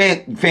 The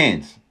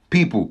fans,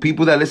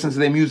 people that listen to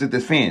their music, the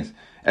fans,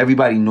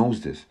 everybody knows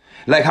this.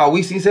 Like how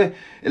we said,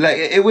 like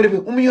it would have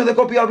been 1 million de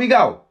copias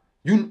obligado.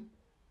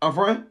 I'm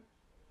friend.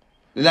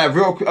 Like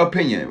real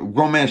opinion,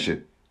 grown man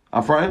shit.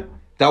 I'm friend.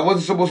 That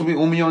wasn't supposed to be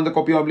 1 million de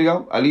copias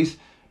obligado. At least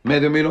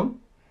medio millón.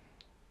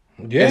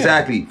 Yeah.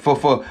 Exactly.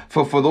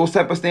 For those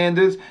type of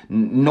standards,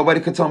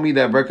 nobody could tell me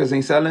that records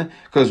ain't selling.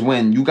 Because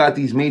when you got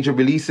these major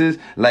releases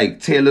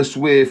like Taylor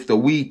Swift, The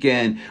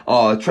Weeknd,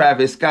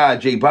 Travis Scott,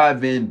 J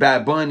Balvin,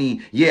 Bad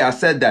Bunny, yeah, I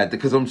said that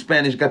because I'm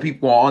Spanish, got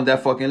people on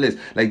that fucking list.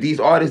 Like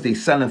these artists, they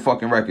selling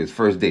fucking records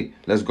first day.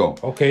 Let's go.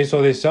 Okay,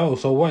 so they sell.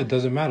 So what? It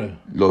doesn't matter.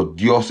 Lo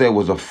Dios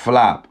was a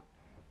flop.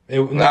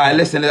 All right,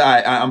 listen.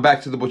 I'm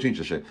back to the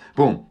Bochincha shit.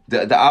 Boom.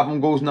 The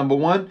album goes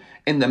 #1.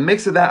 In the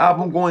mix of that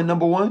album going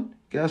 #1,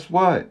 guess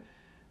what?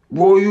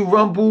 Royal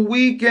Rumble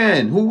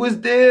weekend. Who was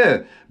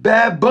there?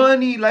 Bad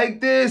Bunny like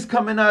this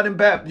coming out in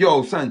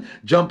yo, son,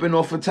 jumping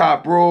off of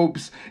top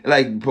ropes,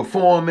 like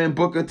performing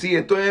Booker T.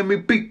 Estoy en mi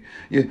pic.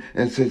 Yeah,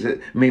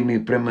 mi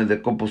premio de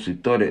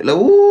compositores. Like,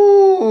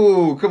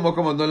 ooh, come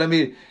on, don't let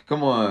me,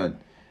 come on.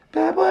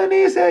 Bad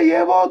Bunny se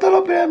llevó todos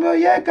los premios,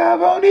 yeah,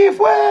 cabrón, y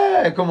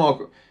fue. Come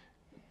on.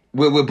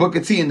 With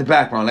Booker T in the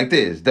background, like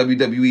this,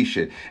 WWE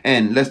shit.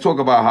 And let's talk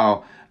about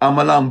how I'm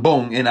a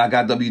lambong and I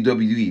got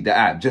WWE, the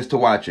app, just to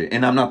watch it.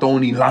 And I'm not the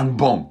only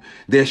lambong.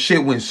 Their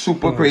shit went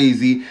super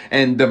crazy.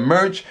 And the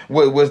merch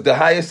was the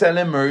highest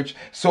selling merch.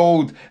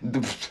 Sold,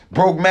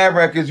 broke mad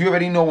records. You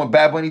already know when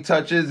Bad Bunny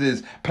touches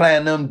is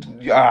platinum.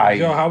 Yo,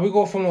 how we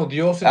go from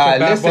Odiosa to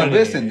Bad Bunny?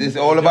 Listen. It's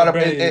all about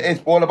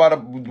it's all about a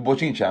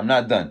bochincha. I'm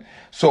not done.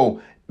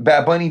 So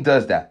Bad Bunny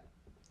does that.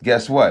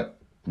 Guess what?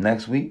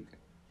 Next week,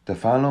 the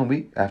following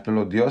week, after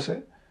Los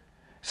Dioses,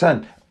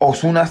 son,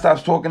 Ozuna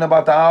stops talking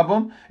about the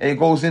album. It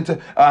goes into,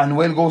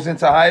 Anuel goes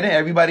into hiding.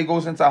 Everybody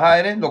goes into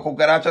hiding. Los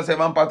cucarachas se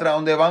van para atrás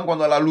donde van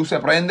cuando la luz se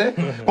prende.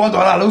 Cuando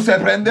la luz se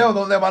prende o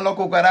donde van los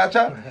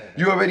cucarachas.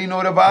 You already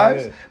know the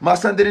vibes. Yeah. My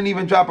son didn't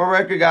even drop a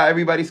record. Got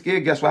everybody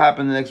scared. Guess what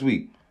happened the next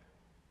week?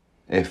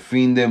 El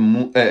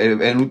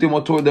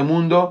último tour del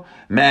mundo.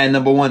 Man,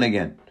 #1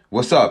 again.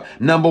 What's up?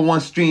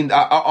 #1 streamed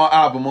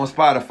album on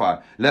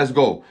Spotify. Let's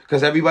go.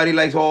 Because everybody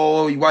likes,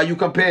 oh, why you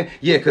compare?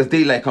 Yeah, because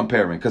they like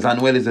comparing. Because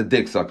Anuel is a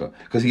dick sucker.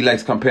 Because he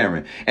likes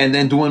comparing. And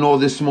then doing all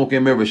this smoke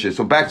and mirror shit.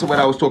 So back to what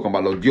I was talking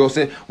about. Los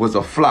Dioses was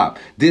a flop.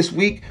 This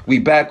week, we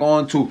back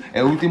on to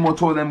El Último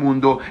Tour del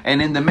Mundo.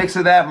 And in the mix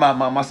of that,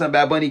 my son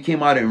Bad Bunny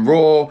came out in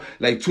Raw.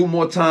 Like 2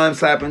 more times,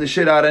 slapping the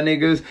shit out of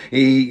niggas.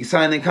 He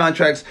signing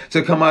contracts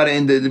to come out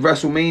in the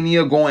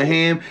WrestleMania, going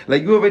ham.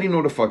 Like, you already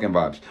know the fucking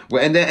vibes.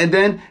 Well, and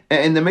then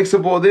in the mix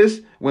of all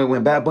this,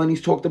 when Bad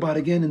Bunny's talked about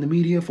again in the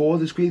media for all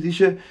this crazy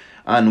shit,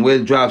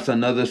 Anuel drops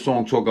another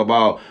song talk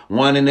about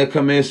wanting to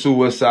commit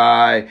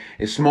suicide,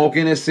 is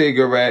smoking a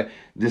cigarette.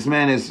 This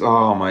man is,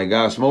 oh my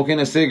God, smoking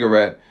a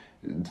cigarette,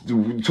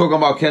 talking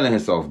about killing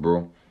himself,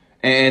 bro.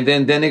 And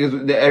then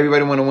niggas,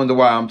 everybody want to wonder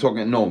why I'm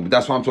talking. No,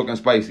 that's why I'm talking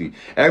spicy.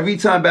 Every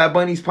time Bad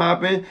Bunny's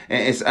popping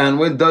and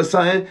Anuel does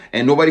something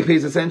and nobody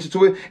pays attention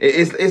to it,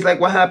 it's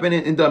like what happened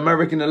in the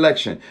American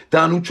election.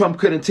 Donald Trump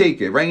couldn't take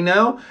it. Right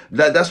now,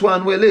 that's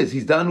what Anuel is.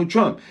 He's Donald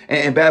Trump.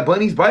 And Bad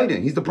Bunny's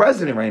Biden. He's the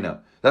president right now.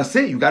 That's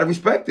it. You got to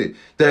respect it.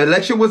 The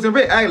election wasn't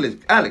rigged.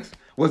 Alex,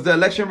 was the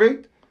election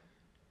rigged?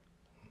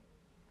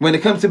 When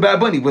it comes to Bad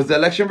Bunny, was the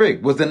election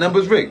rigged? Was the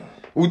numbers rigged?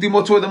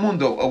 Último Tour del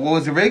Mundo. What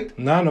was it, rigged?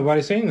 Nah,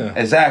 nobody's saying that.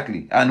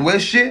 Exactly. Anuel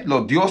shit,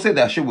 Los Dioses,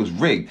 that shit was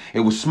rigged.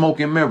 It was smoke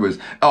and mirrors.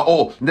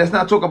 Let's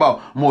not talk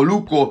about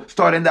Moluco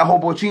starting that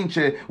whole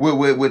bochinche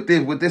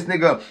with this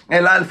nigga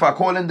El Alfa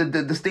calling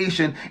the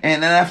station,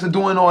 and then after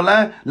doing all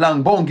that,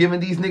 Langbone giving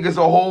these niggas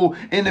a whole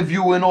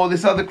interview and all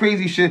this other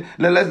crazy shit.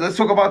 Let's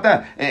talk about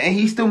that. And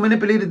he still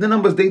manipulated the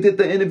numbers. They did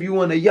the interview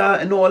on the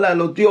yacht and all that.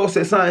 Los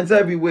Dioses signs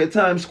everywhere,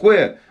 Times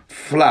Square.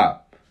 Flop.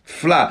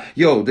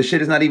 Yo, the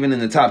shit is not even in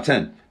the top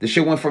 10. The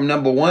shit went from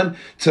number 1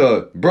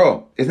 to,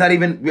 bro, it's not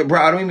even,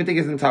 bro, I don't even think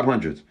it's in the top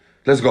hundreds.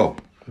 Let's go.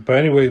 But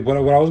anyway, what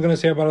I was going to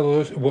say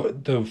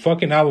about the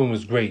fucking album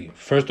was great.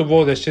 First of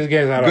all, the shit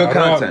gets out of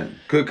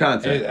Good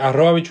content.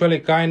 Arroz, habichuela y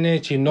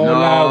carne,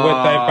 chinola,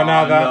 huerta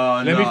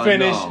empanada.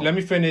 Let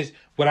me finish.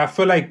 What I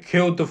feel like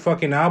killed the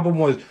fucking album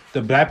was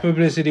the black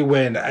publicity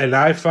when El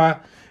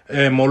Alfa,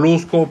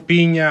 Molusco,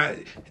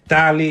 Piña,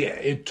 Tali,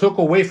 it took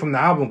away from the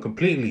album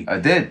completely.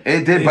 It did.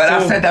 But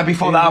I said that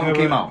before the album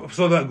came out.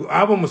 So the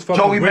album was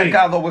fucking Joey great.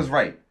 Mercado was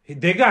right.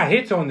 They got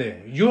hits on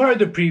there. You heard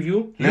the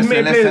preview.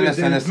 Listen.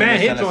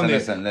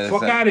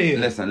 Fuck out of here.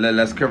 Listen,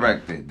 let's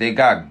correct it. They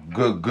got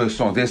good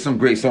songs. There's some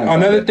great songs.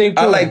 Another thing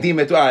too. I like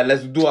Dime Tu. All right,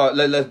 let's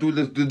do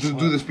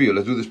the spiel.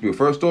 Let's do the spiel.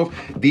 First off,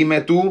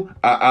 Dime Tu.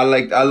 I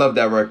love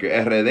that record.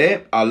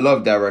 RD. I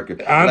love that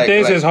record.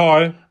 Antes is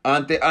hard.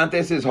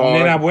 Antes is hard.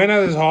 Nena Buena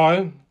is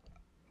hard.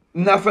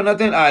 Not for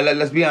nothing. All right,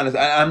 let's be honest.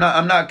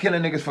 I'm not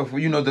killing niggas for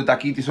the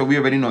taquiti, so we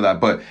already know that.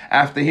 But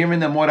after hearing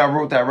them more, I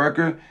wrote that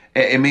record.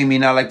 It made me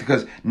not like it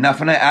because not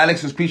for nothing.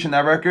 Alex was preaching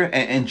that record,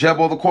 and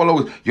Jebo the caller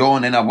was yo,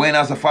 and then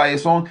Buena's a fire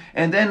song.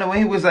 And then when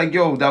he was like,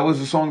 yo, that was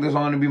the song that's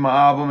going to be my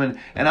album,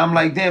 and I'm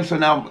like, damn. So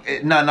now,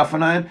 not for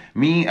nothing.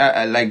 Me,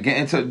 like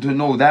getting to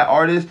know that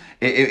artist,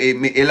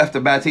 it left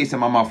a bad taste in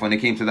my mouth when it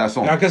came to that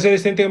song. I can say the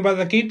same thing about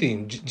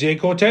Taquiti. Jay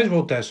Cortez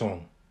wrote that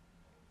song.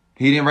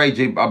 He didn't write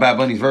Bad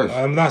Bunny's verse.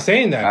 I'm not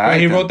saying that, but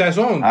he wrote that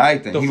song.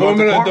 The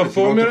formula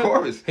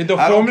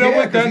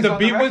was done. The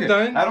beat was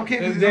done. I don't care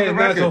because he's on the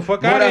record. So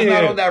fuck out of here.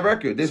 Not on that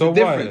record. There's a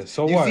difference.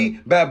 You see,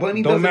 Bad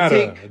Bunny doesn't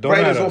take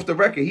writers off the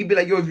record. He'd be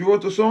like, yo, if you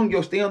wrote the song,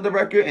 yo, stay on the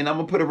record, and I'm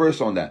gonna put a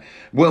verse on that.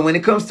 When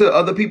it comes to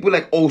other people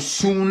like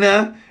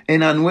Ozuna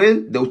and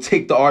Anuel, they'll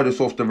take the artist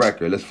off the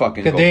record. Let's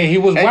fucking go. He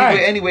was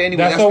right. Anyway.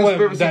 That's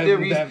conspiracy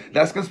theories.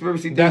 That's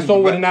conspiracy theories. That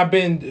song would have not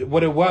been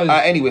what it was.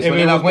 Anyways, so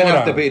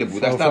that's debatable.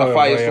 That's not a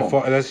fire song.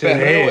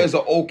 Perreo is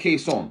an okay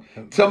song.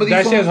 Some of these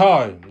that songs,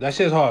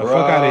 shit's hard.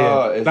 Fuck out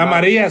of here. La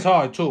Maria is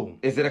hard too.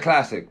 Is it a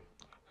classic?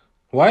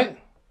 What?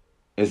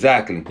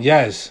 Exactly.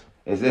 Yes.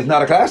 It's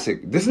not a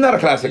classic. This is not a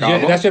classic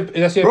album. That's your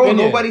bro,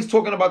 opinion. Nobody's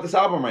talking about this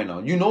album right now.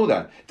 You know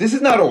that. This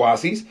is not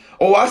Oasis.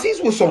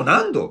 Oasis was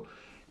sonando.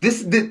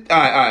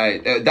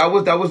 That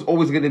was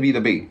always going to be the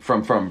debate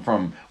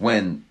from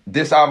when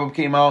this album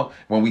came out,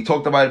 when we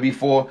talked about it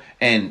before.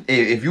 And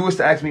if you was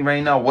to ask me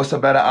right now, what's a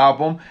better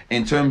album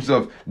in terms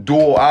of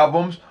dual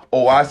albums,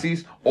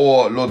 Oasis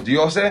or Los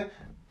Dioses?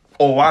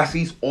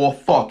 Oasis all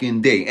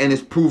fucking day, and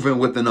it's proven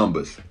with the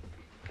numbers.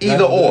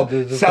 Either or,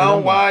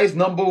 sound wise,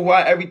 number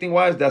wise, everything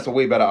wise, that's a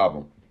way better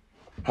album.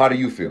 How do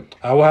you feel?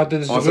 I will have to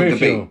disagree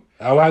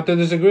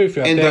with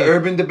you. In the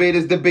Urban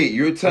Debaters debate,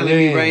 you're telling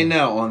me right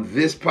now on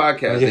this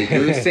podcast that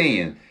you're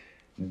saying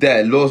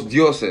that Los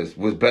Dioses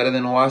was better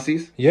than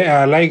Oasis? Yeah,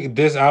 I like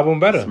this album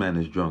better. This man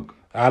is drunk.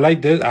 I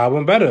like this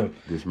album better.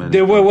 This man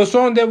what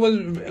song there was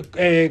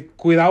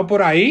Cuidado por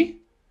ahí?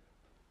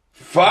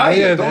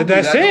 Fire.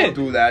 That's it.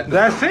 Don't do that.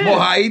 That's it.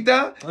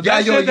 Mojadita. Ya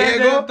yo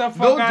llego.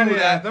 Don't do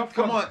that.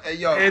 Come on.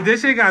 Yo.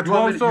 This shit got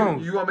 12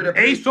 songs. You want me to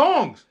play 8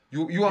 songs.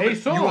 You want me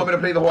to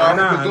play the whole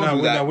album? Don't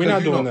do that. We're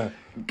not doing that.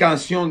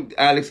 Canción,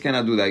 Alex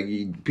cannot do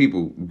that.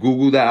 People,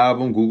 Google the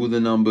album, Google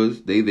the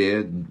numbers. They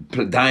there.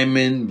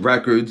 Diamond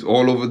Records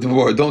all over the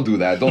world. Don't do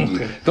that.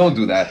 Don't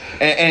do that.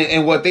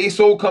 And what they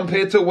sold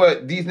compared to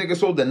what these niggas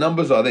sold, the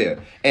numbers are there.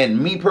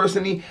 And me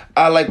personally,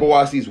 I like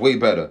Oasis way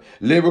better.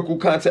 Lyrical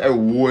content are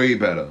way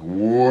better.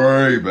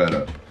 Way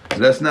better.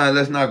 Let's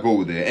not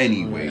go there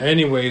anyway.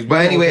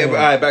 But anyway, all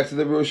right, back to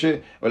the real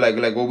shit. Or like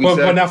what we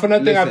said. But not for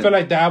nothing, I feel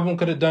like the album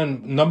could have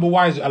done number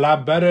wise a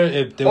lot better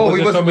if there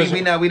wasn't so much.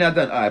 We not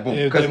done. All right, boom.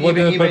 Because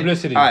even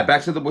publicity. All right,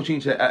 back to the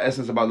Bochinche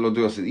essence about Los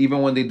Dioses.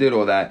 Even when they did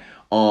all that,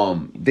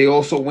 they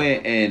also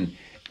went and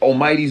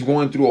Almighty's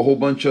going through a whole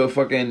bunch of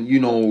fucking,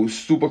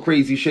 super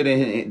crazy shit.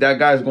 And that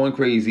guy's going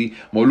crazy.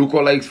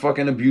 Moluco likes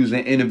fucking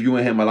abusing,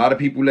 interviewing him. A lot of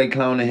people like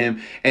clowning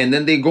him. And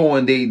then they go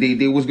and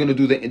they was going to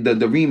do the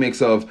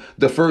remix of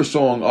the first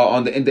song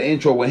in the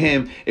intro with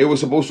him. It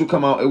was supposed to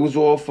come out. It was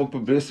all for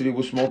publicity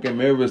with smoke and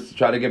mirrors to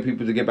try to get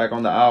people to get back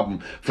on the album.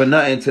 For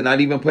nothing, to not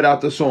even put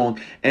out the song.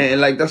 And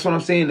like, that's what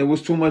I'm saying. It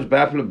was too much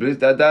bad publicity.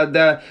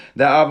 That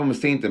album is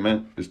tainted,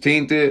 man. It's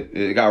tainted.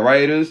 It got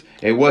writers.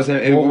 It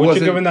wasn't. What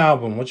you giving the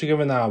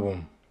album?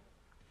 Album.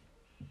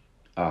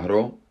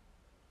 Arroz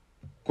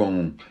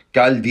con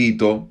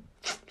caldito.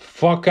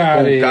 Fuck out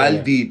of here. Con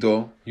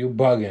caldito. You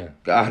bugging.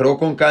 Arroz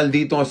con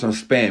caldito and some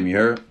spam, you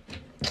heard?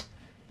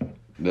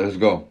 Let's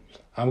go.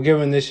 I'm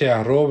giving this shit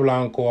arroz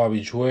blanco,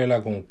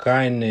 habichuela con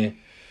carne.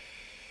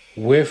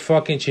 with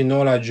fucking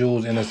chinola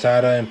juice and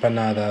asada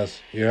empanadas.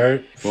 You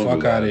heard?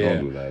 Fuck out of here.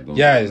 Don't do that.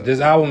 Yes, this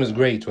album is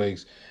great,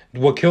 Twigs.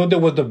 What killed it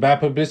was the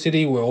bad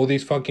publicity with all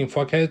these fucking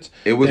fuckheads.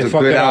 It was a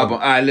good album. All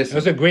right, listen. It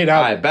was a great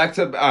album. All right, back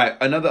to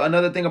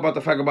another thing about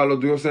the fact about Lo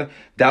Diosa.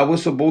 That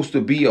was supposed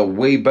to be a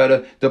way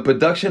better. The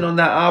production on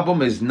that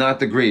album is not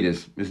the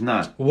greatest. It's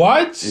not.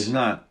 What? It's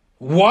not.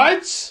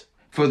 What?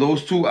 For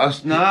those two,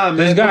 man.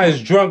 This guy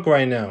is drunk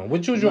right now.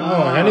 What you drunk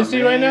on? Hennessy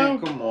man, right now?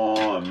 Come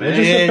on, man. What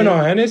you sipping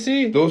on?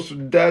 Hennessy?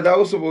 That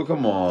was supposed.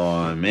 Come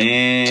on,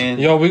 man.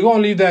 Yo, we gonna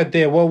leave that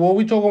there. What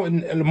we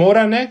talking?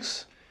 Mora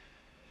next?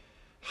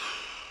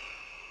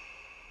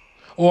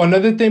 Oh,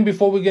 another thing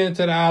before we get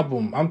into the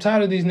album. I'm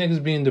tired of these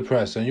niggas being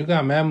depressed. And you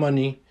got mad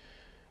money.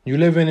 You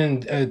living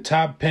in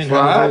top penthouses.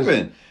 What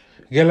happened?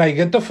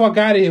 Get the fuck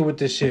out of here with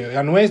this shit.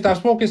 Anuel,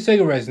 stop smoking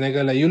cigarettes,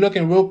 nigga. Like, you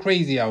looking real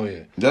crazy out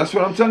here. That's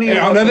what I'm telling you.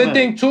 And another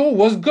thing, too,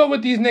 what's good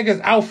with these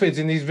niggas' outfits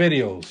in these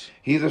videos?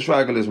 He's a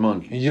straggler's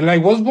monkey. You're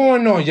like, what's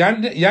going on? Y'all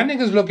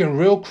niggas looking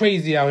real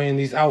crazy out here in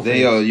these outfits.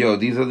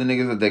 These are the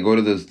niggas that they go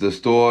to the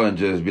store and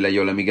just be like,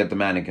 yo, let me get the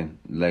mannequin.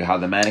 Like, how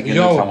the mannequin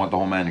looks, I want the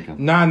whole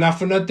mannequin. Nah, not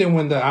for nothing.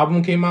 When the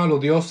album came out, Lo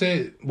Dios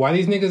said, why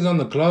these niggas on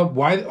the club?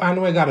 Why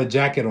Anuel got a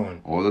jacket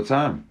on? All the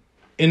time.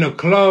 In a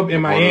club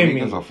in Miami. Puerto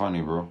Ricans are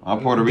funny, bro.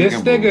 I'm Puerto Rican.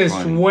 This nigga is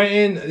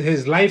sweating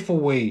his life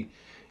away.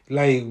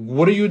 Like,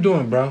 what are you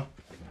doing, bro?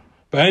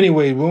 But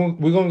anyway, we're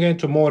going to get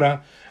into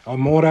Mora.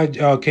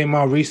 Mora came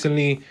out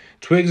recently.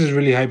 Twigs is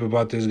really hype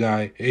about this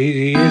guy.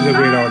 He is a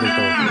great artist,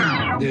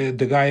 though.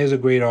 The guy is a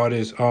great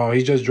artist.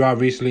 He just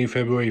dropped recently,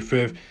 February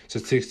 5th. It's a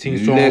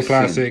 16-song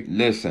classic.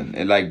 Listen,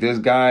 like this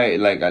guy,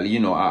 like, you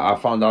know, I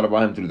found out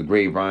about him through the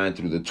grapevine,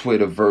 through the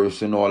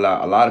Twitterverse and all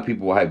that. A lot of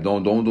people were hype.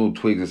 Don't do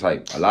Twigs is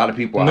hype. A lot of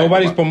people are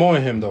Nobody's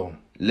promoting him, though.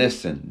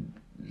 Listen,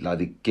 la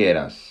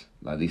disqueras.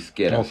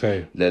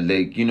 Okay.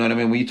 Like, you know what I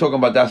mean? When you talking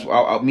about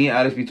that, me and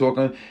Alex be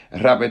talking,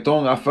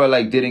 Rapeton, I felt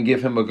like didn't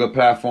give him a good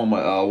platform,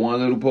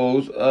 one little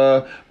pose.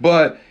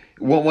 But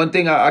one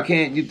thing I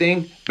can't, you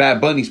think?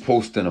 Bad Bunny's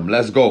posting them.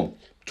 Let's go.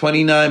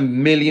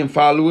 29 million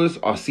followers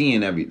are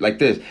seeing like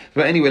this.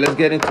 But anyway, let's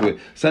get into it.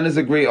 Son is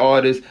a great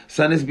artist.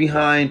 Son is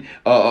behind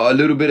a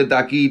little bit of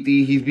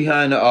Daquiti. He's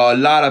behind a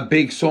lot of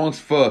big songs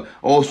for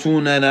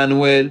Ozuna and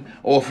Anuel,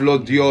 off Lo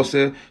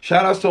Diosa.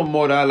 Shout out to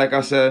Mora, like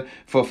I said,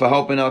 for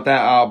helping out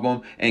that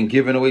album and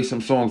giving away some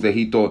songs that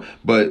he thought.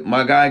 But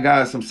my guy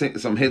got some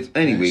hits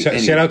anyway.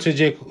 Shout out to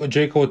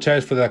J.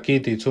 Cortez for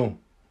Daquiti, too.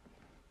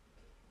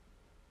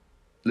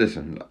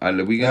 Listen,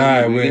 we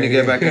gonna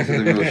get back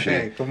into the real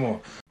shit. Come on.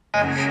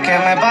 ¿Qué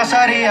me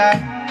pasaría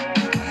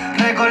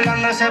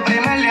recordando ese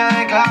primer día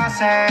de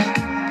clase?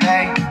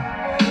 Hey,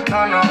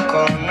 no nos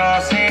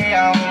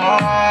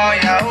conocíamos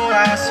y aún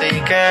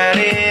así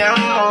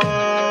queríamos.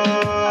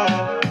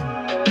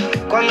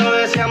 Cuando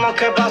decíamos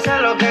que pase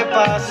lo que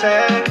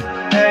pase,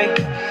 hey,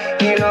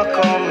 y nos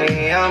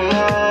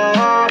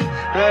comíamos,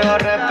 luego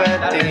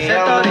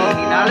repetíamos.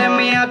 Original es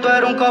mía, tú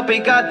eres un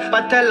copycat.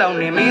 Pastel la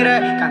unimire,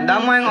 que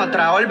andamos en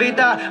otra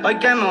órbita. Hoy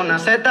quemé una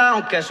zeta,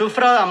 aunque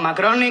sufro de asma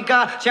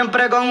crónica.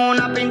 Siempre con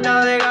una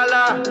pinta de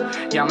gala.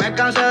 Ya me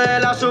cansé de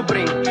la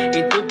Supreme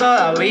y tú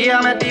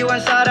todavía metido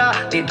en Sara.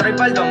 Detroit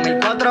para el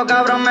 2004,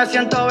 cabrón, me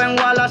siento Ben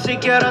Wallace. Si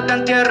quiero te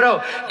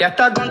entierro, ya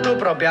está con tu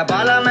propia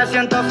pala. Me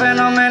siento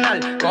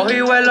fenomenal,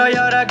 cogí vuelo y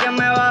ahora ¿quién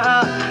me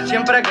baja?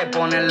 Siempre que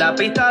ponen la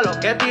pista, lo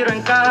que tiro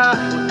encaja.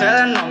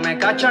 Ustedes no me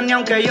cachan ni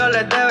aunque yo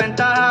les dé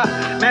ventaja.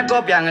 Me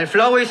copian el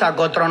flow y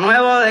saco otro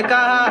nuevo de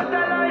caja.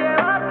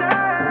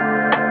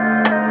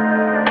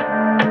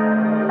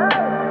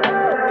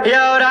 Y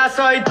ahora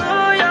soy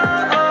tuyo,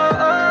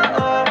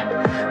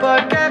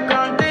 porque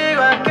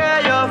contigo es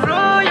que yo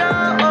fluyo,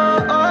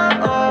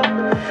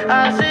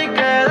 así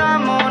que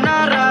dame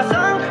una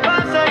razón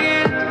para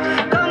seguir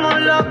como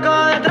un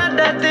loco detrás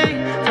de ti.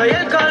 Soy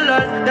el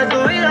color de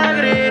tu vida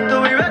gris,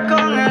 tú vives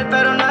con él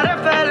pero no eres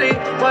feliz,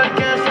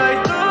 porque soy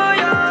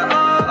tuyo,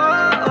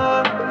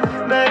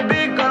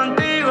 baby,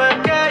 contigo es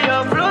que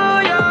yo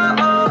fluyo,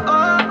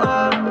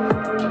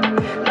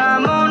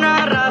 dame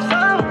una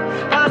razón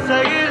para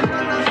seguir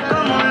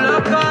como un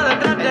loco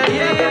detrás de ti.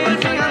 Por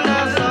fin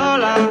andas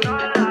sola,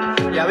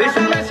 y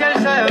avísame si él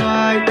se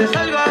va y te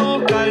salgo a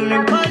buscar, no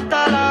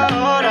importa la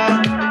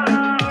hora,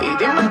 y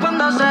dime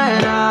cuándo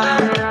será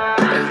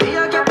el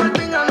día que por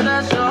fin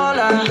andes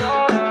sola,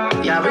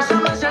 y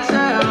avísame si él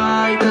se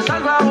va y te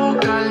salgo a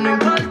buscar, no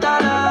importa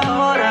la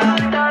hora.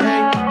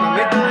 Hey,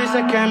 mami, tú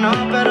dices que no,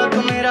 pero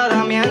tu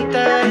mirada miente,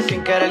 y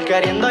sin querer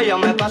queriendo yo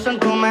me paso en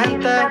tu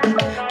mente.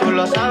 Tú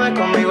lo sabes,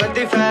 conmigo es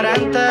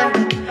diferente,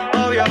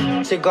 obvio,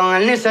 si con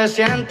él ni se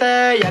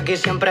siente, y aquí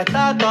siempre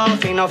está todo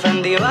fino,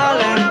 Fendi,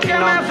 Valentino. Que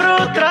me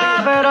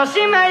frustra, pero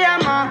si me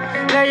llama,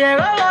 le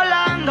llego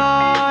volando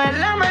en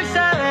la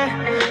Mercedes,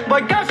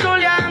 voy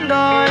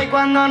cazuleando, y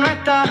cuando no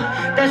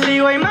está, te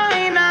sigo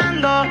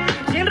imaginando,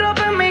 sin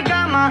ropa en mi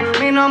cama,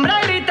 mi nombre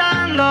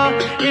gritando,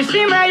 y si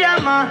me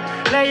llama,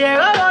 le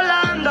llego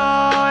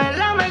volando en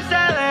la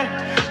Mercedes,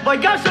 voy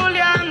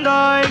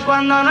cazuleando, y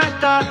cuando no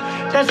está,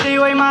 te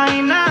sigo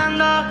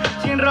imaginando,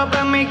 sin ropa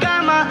en mi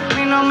cama,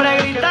 mi nombre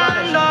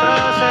gritando.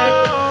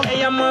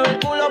 Ella mueve el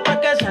culo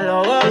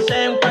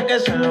que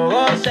se lo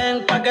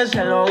gocen, pa' que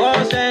se lo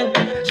gocen.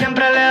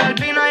 Siempre le da el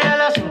pino y a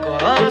las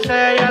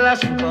 5:12, y a las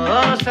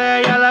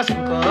 5:12, y a las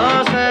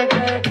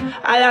 5:12.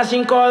 A las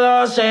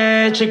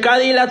 5:12, chica,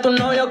 dile a tu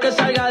novio que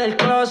salga del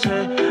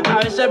closet. A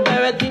veces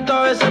bebe tito,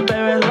 a veces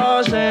bebe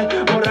roce.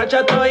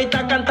 Borracha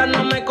todita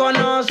cantando me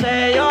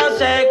conoce. Yo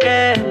sé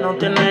que no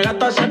tiene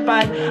gato a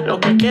cepar.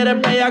 Lo que quiere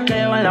es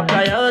bellaqueo en la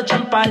playa de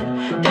Champal.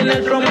 Tiene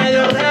el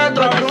promedio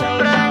retro,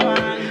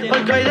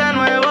 porque hoy de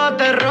nuevo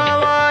te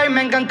robo. Y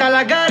me encanta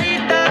la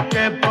carita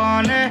que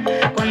pone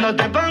cuando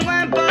te pongo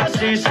en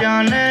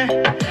posiciones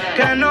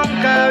que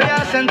nunca había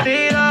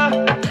sentido.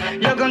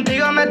 Yo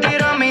contigo me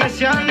tiro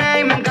misiones.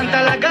 Y me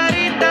encanta la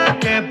carita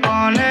que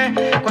pone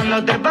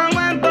cuando te pongo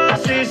en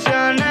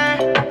posiciones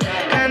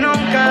que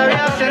nunca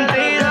había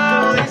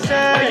sentido. Dice,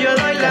 yo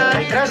doy la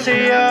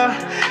discreción.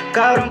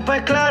 Cabrón,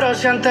 pues claro,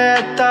 si antes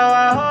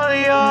estaba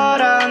jodido,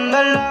 ahora ando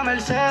en la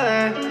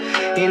Mercedes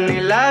y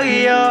ni la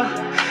guío.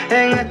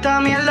 En esta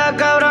mierda,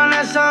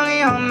 cabrones, son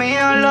hijos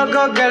míos,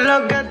 loco, que es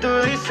lo que tú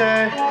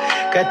dices,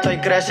 que estoy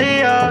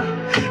crecido.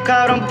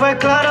 Cabrón, pues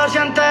claro, si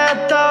antes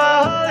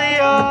estaba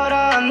jodido,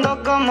 ahora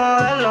ando como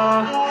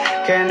modelo,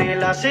 que ni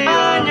la sigo.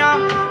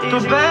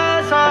 Tus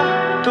besos,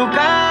 tu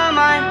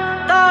cama y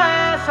todo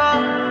eso,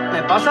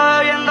 me paso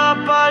bebiendo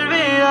por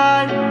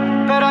olvidar,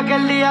 pero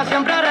aquel día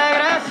siempre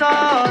regreso.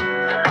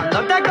 Cuando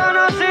te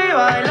conocí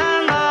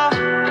bailando,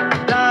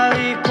 la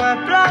disco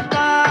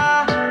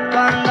explota, tú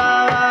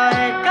andabas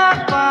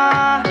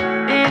escapada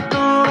y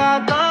tu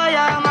gato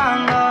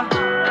llamando.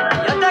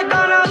 Yo te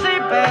conocí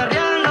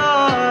perreando,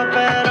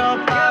 pero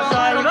pasó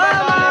algo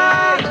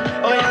más.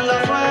 Hoy ando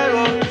a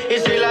fuego, y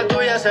si la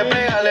tuya se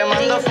pega le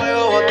mando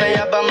fuego.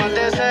 Botellas pa' más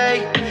de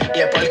 6, y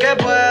es porque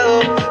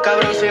puedo.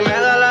 Cabrón, si me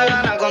da la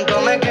gana, con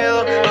todo me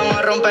quedo. Vamos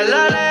a romper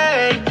la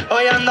ley,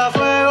 hoy ando a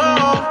fuego.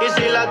 Y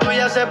si la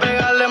tuya se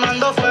pega le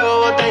mando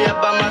fuego. Botellas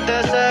pa' más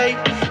de 6,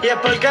 y es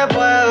porque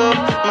puedo.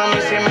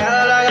 Mami, si me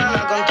da la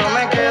gana, con todo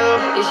me quedo.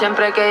 Y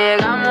siempre que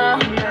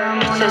llegamos,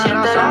 se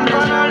siente la razón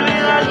por no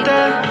olvidarte,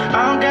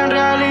 aunque en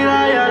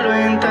realidad ya lo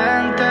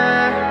intenté.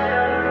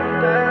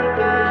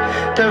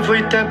 Te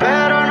fuiste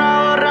pero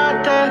no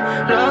borraste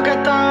lo que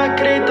estaba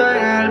escrito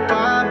en el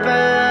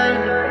papel.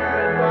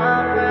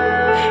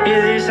 Y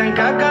dicen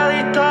que a cada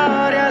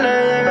historia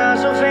le llega a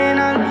su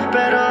final,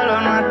 pero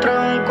lo nuestro es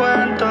un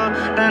cuento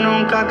de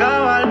nunca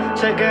acabar.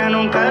 Sé que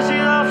nunca he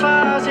sido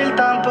fácil,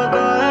 tampoco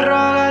de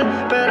rogar,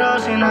 pero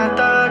si no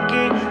estás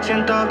aquí,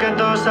 siento que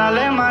todo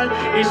sale mal.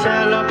 Y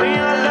se lo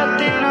pido al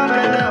destino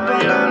que te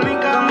ponga en mi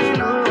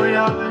camino. Voy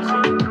a ver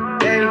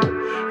si, ey.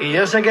 Y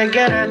yo sé que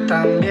quieres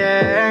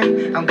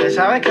también, aunque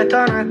sabes que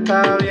esto no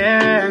está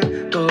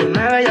bien. Tú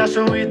me ves, ya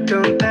subiste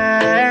un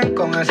ten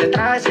con ese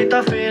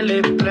trajecito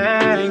Philip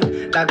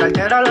Plain. La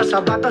cartera, los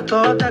zapatos,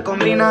 todo te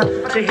combina.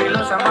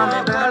 Sigilosa, mami,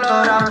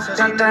 pero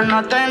si antes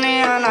no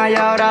tenía nada y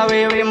ahora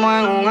vivimos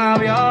en un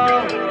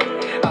avión.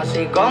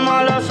 Así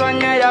como lo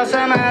soñé ya se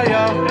me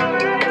dio.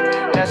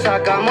 Le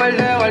sacamos el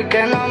dedo al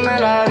que no me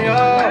la dio.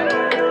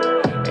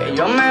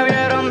 Ellos me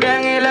vieron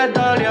bien y les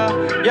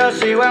dolió. Yo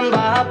sigo en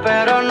baja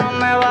pero no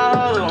me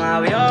bajo de un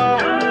avión.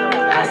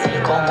 Así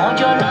como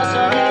yo lo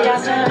soñé ya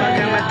se me dio. ¿Para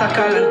qué me estás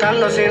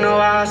calentando si no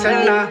vas a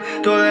hacer nada?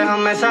 Tú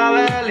déjame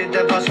saber y te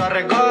paso a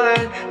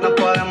recoger. No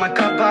podemos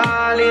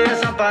escapar y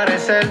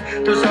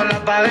desaparecer. Tú sola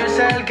para ver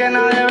ser que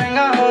nadie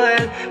venga a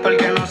joder,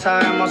 porque no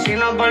sabemos si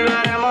nos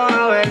volveremos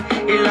a ver.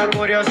 Y la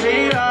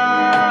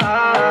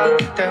curiosidad,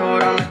 te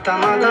juro me está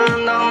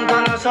matando junto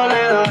a la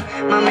soledad.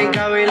 Mami, qué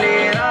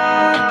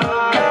habilidad.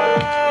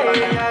 Y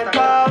ya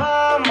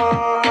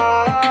estábamos,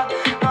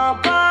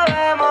 no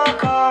podemos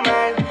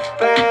comer,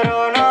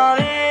 pero no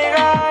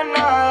digas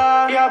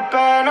nada. Y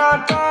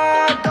apenas te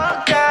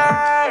toqué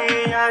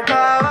y ya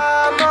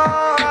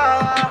acabamos.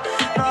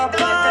 No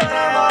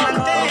podemos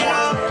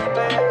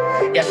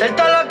mentir y hacer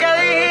todo lo que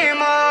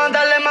dijimos.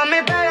 Dale,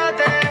 mami,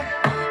 pégate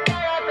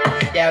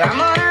y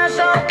hagamos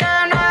eso que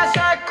no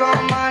haces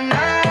como a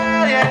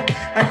nadie.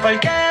 No es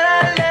porque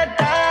dar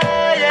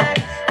detalle,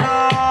 no,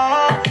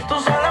 tú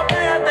solo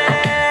pégate.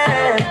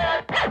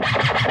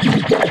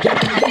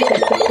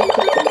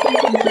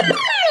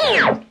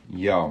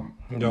 Yo,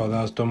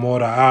 that's the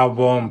Mora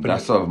album.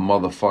 that's a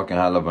motherfucking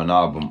hell of an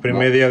album.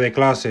 Primer día de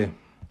clase.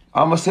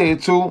 I'ma say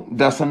it too.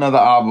 That's another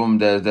album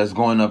that's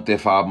going up there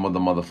for album of the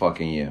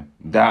motherfucking year.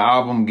 That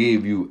album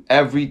gave you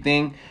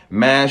everything,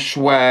 mad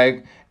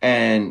swag,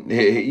 and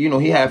you know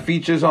he had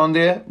features on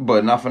there,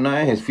 but not for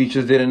nothing. His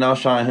features didn't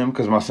outshine him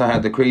because my son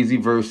had the crazy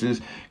verses,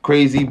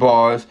 crazy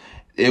bars.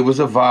 It was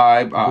a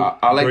vibe.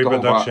 I like the whole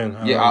production.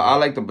 vibe. Yeah, I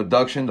like the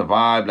production, the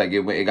vibe. Like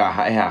it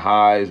had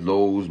highs,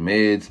 lows,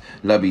 mids,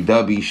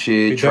 lovey-dovey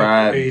shit,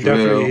 trap,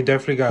 drill. He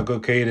definitely got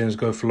good cadence,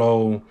 good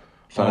flow.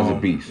 Son is a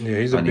beast. Yeah,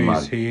 he's a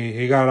beast.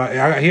 He had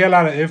a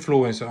lot of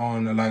influence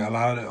on like a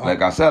lot of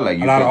like I said, like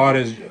a lot of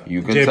artists.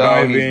 You can J tell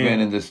Balvin. he's been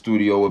in the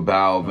studio with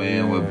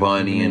Balvin, with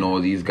Bunny, and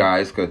all these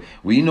guys. Cause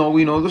we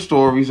know the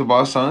stories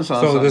about son.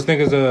 So this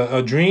nigga's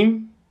a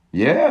dream.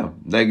 Yeah,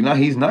 like no,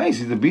 he's nice.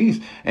 He's a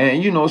beast.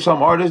 And you know,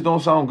 some artists don't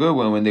sound good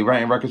when they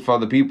writing records for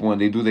other people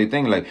and they do their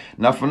thing. Like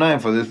not for nothing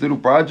for this little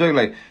project.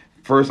 Like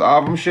first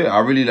album shit, I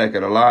really like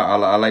it a lot.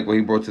 I like what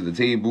he brought to the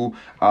table.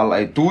 I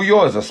like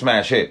Tuyo is a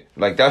smash hit.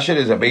 Like that shit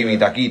is a baby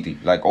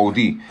taquiti, like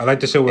OD. I like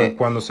the shit with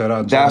Cuando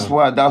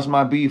Será. That's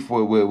my beef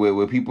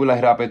with people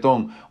like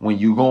Rapeton. When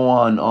you go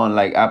on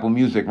like Apple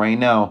Music right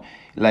now,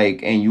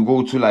 like, and you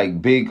go to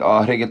like big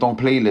reggaeton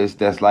playlists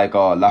that's like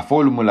La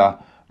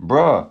Formula,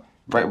 bruh.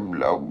 Right,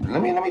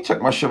 let me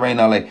check my shit right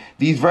now. Like,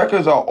 these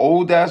records are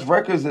old ass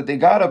records that they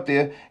got up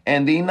there,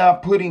 and they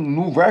not putting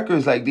new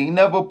records. Like, they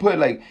never put,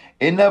 like,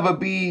 it never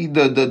be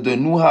the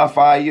new high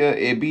fire.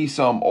 It be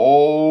some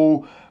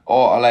old,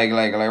 or like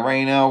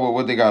right now,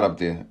 what they got up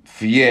there?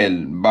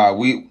 Fiel by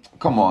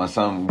come on,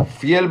 son.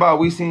 Fiel by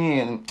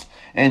Wisin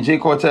and Jay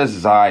Cortez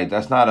is alright.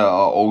 That's not a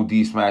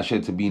OD smash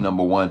hit to be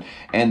number one.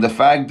 And the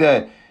fact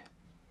that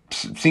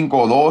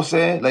Cinco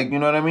Doce, like, you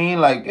know what I mean?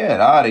 Like, get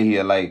out of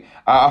here. Like,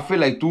 I feel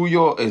like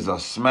Tuyo is a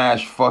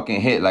smash fucking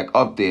hit, like,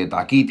 up there,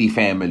 Taquiti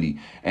family.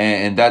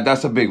 And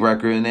that's a big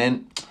record. And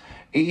then,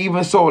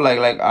 even so,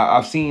 like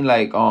I've seen,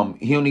 like,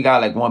 he only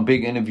got, like, one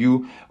big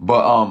interview,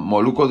 but,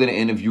 Moluko didn't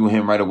interview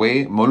him right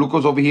away.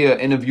 Moluko's over here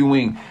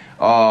interviewing,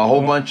 a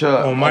whole bunch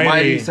of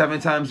Almighty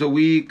 7 times a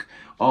week,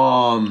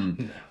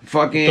 fucking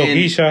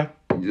Toquisha.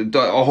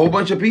 A whole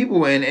bunch of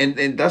people,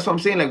 and that's what I'm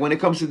saying. Like, when it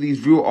comes to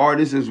these real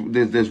artists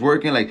that's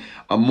working, like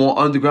a more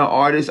underground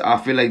artist, I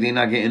feel like they're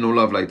not getting no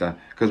love like that.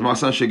 Because my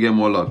son should get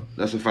more love.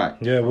 That's a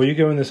fact. Yeah, what you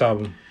giving this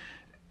album?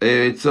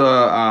 It's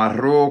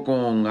arroz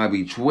con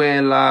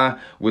habichuela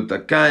with the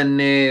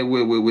carne,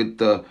 with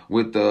the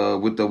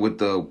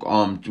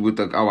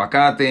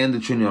aguacate and the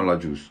chinola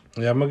juice.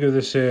 Yeah, I'm gonna give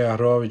this shit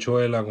arroz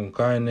habichuela con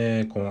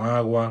carne con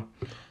agua.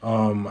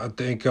 I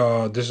think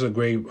this is a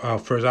great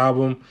first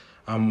album.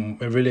 I'm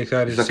really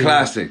excited. It's a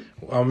classic.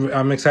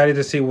 I'm excited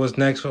to see what's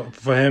next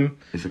for him.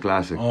 It's a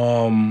classic.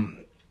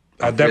 I'm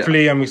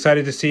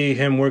excited to see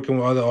him working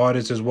with other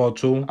artists as well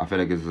too. I feel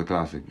like it's a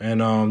classic. And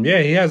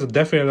yeah, he has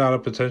definitely a lot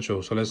of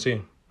potential. So let's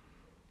see.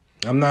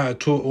 I'm not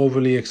too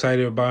overly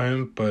excited about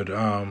him, but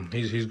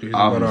he's a good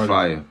artist.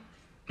 Fire.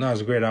 No,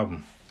 it's a great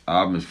album.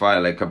 Album is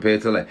fire. Like,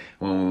 compared to, like,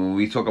 when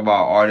we talk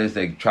about artists,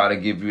 they try to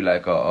give you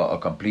like a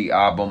complete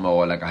album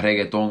or like a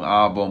reggaeton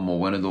album or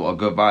one of a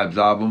good vibes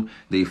album,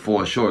 they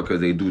fall short because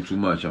they do too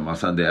much. And my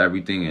son did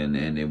everything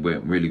and it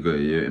went really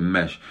good. It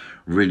meshed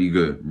really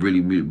good,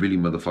 really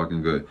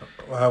motherfucking good.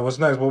 What's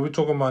next? What are we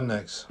talking about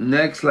next?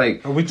 Next,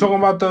 like, are we talking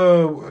about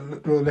the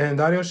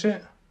Legendario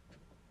shit?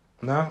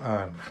 No?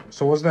 Alright.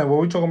 So what's next? What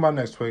are we talking about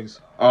next,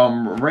 Twigs?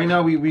 Right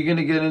now we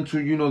gonna get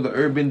into, you know, the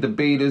urban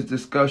debaters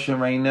discussion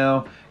right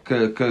now,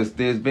 cause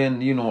there's been,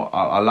 you know,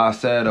 a lot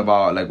said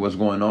about like what's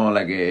going on,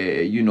 like,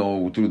 you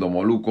know, through the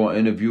Moluko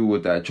interview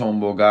with that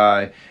Chombo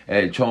guy,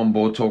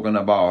 Chombo talking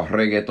about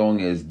reggaeton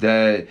is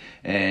dead,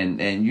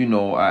 and you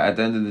know, at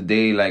the end of the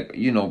day, like,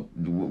 you know,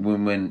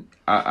 when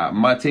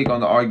my take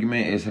on the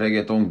argument is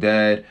reggaeton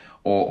dead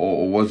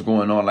or what's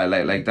going on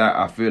like that,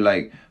 I feel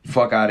like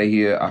fuck out of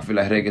here. I feel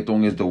like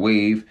reggaeton is the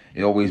wave.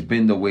 It always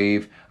been the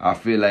wave. I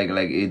feel like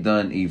it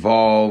done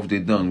evolved,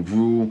 it done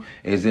grew,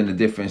 it's in a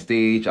different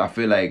stage. I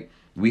feel like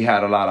we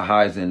had a lot of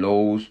highs and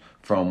lows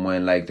from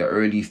when, like, the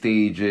early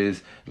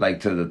stages, like,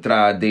 to the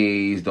Tra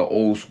days, the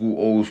old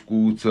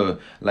school to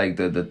like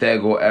the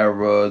Tego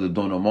era, the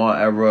Don Omar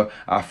era.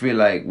 I feel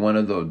like one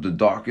of the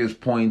darkest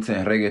points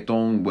in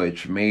reggaeton,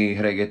 which made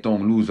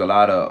reggaeton lose a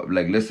lot of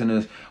like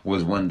listeners,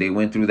 was when they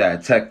went through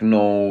that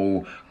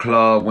techno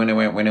club when it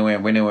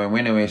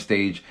went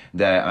stage.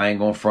 That I ain't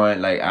gonna front,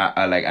 like,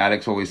 I like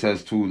Alex always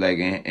says too, like,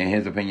 in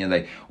his opinion,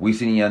 like,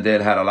 Wisin y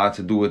Yandel had a lot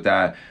to do with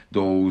that.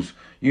 Those,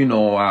 you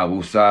know,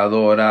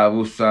 Abusador.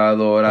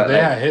 They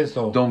had hits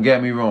though. Don't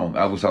get me wrong,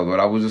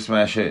 Abusador was a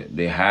smash hit.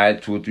 They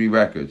had 2 or 3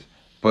 records,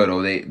 but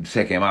they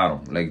se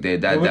quemaron. Like,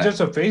 it was just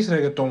a face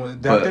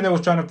reggaeton. I think they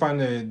was trying to find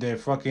their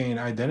fucking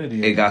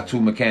identity. It got too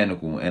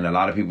mechanical, and a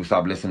lot of people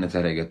stopped listening to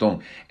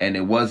reggaeton. And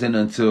it wasn't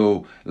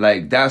until,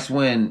 like, that's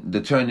when the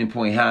turning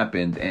point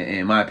happened,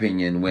 in my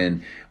opinion,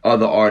 when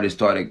other artists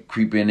started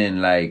creeping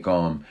in, like,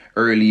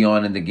 early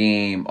on in the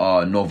game,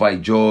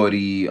 Novai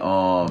Jori,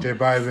 J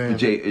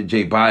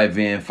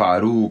Balvin,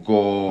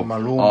 Faruko,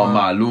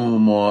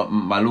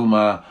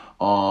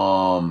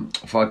 Maluma,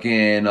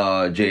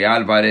 fucking Jay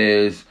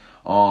Alvarez.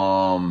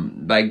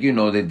 Like, you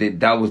know,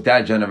 that was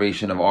that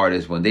generation of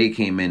artists when they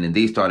came in and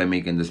they started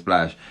making the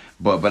splash.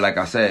 But like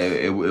I said,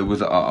 it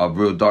was a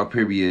real dark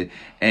period,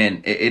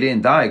 and it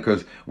didn't die,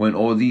 because when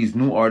all these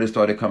new artists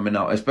started coming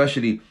out,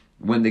 especially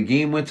when the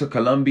game went to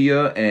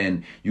Colombia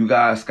and you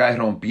got Sky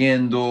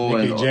Rompiendo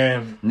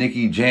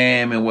Nicky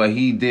Jam and what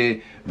he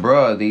did,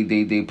 bruh,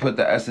 they put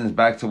the essence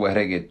back to what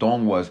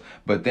reggaeton was.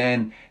 But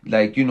then,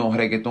 like, you know,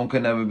 reggaeton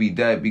could never be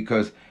dead,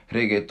 because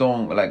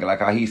reggaeton, like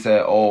how he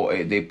said,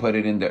 they put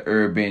it in the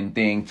urban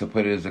thing to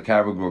put it as a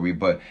category,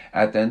 but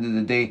at the end of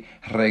the day,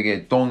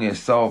 reggaeton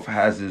itself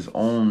has its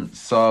own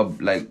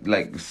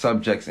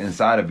subjects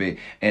inside of it,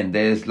 and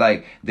there's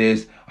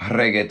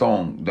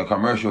reggaeton, the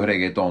commercial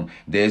reggaeton,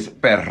 there's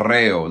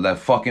perreo, like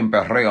fucking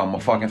perreo, I'm a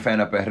fucking fan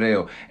of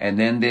perreo, and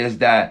then there's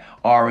that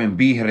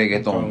R&B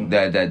reggaeton,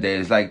 that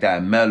there's like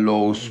that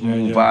mellow,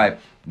 smooth vibe.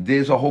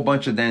 there's a whole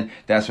bunch of then.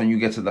 That's when you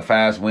get to the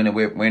fast when it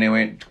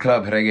went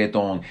club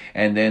reggaeton,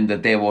 and then the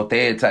te bote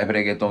type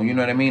reggaeton. You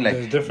know what I mean?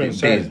 Like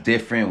there's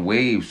different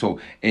waves, so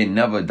it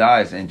never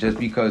dies. And just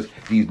because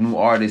these new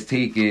artists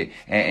take it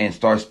and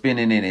start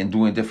spinning it and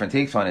doing different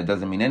takes on it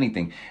doesn't mean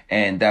anything.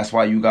 And that's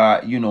why you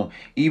got, you know,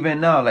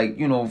 even now, like,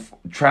 you know,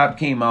 trap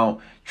came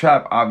out.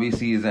 Trap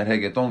obviously isn't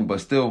reggaeton, but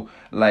still,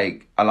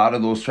 like, a lot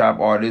of those trap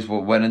artists,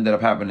 what ended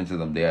up happening to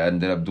them? They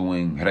ended up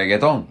doing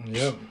reggaeton.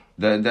 Yep.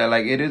 That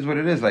like, it is what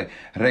it is. Like,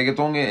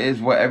 reggaeton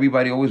is what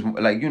everybody always,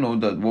 like, you know,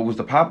 what was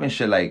the poppin'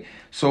 shit like.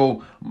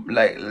 So,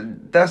 like,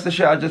 that's the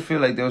shit. I just feel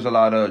like there was a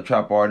lot of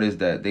trap artists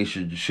that they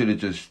should have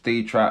just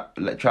stayed trap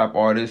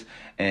artists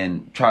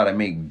and try to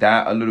make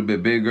that a little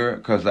bit bigger.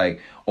 Because,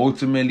 like,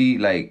 ultimately,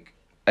 like,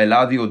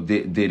 Eladio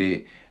did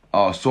it.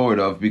 Sort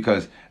of,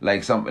 because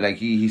like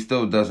he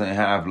still doesn't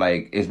have,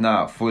 like, it's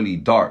not fully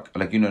dark,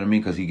 like, you know what I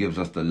mean, because he gives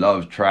us the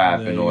love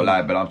trap and all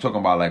that, but I'm talking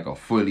about like a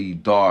fully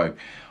dark,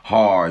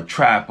 hard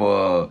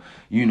trapper,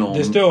 you know.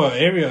 There's still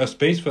a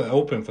space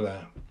open for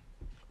that.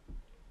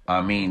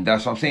 I mean,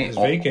 that's what I'm saying. It's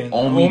vacant.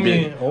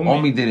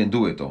 Omi didn't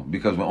do it though,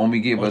 because when Omi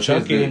gave us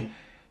his,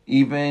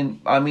 even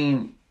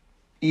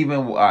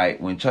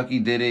when Chucky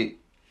did it,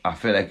 I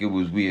feel like it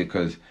was weird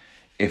because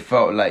it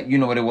felt like, you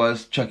know what it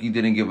was? Chucky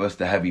didn't give us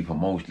the heavy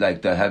promotion,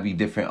 like the heavy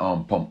different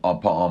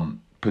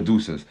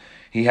producers.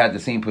 He had the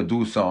same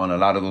producer on a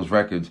lot of those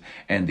records,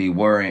 and they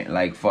weren't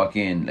like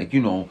fucking, like,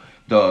 you know,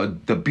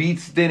 the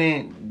beats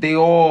didn't, they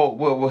all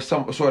were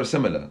some sort of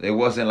similar. It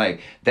wasn't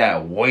like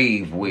that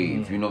wave,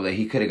 you know, that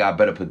he could have got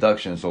better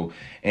production. So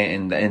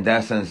in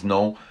that sense,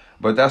 no.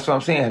 But that's what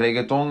I'm saying.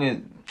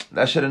 Reggaeton,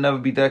 that should have never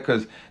be that,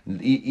 because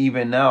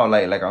even now,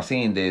 like I'm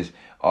saying this,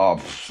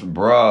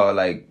 bruh,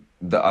 like,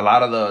 a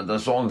lot of the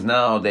songs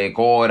now, De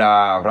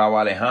Cora,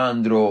 Rauw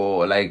Alejandro,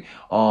 like,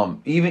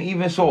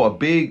 even so, a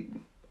big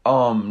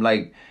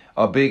advocate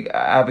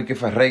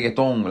for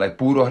reggaeton, like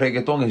puro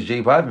reggaeton, is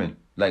J Balvin.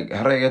 Like,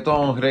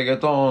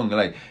 reggaeton,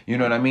 like, you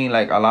know what I mean?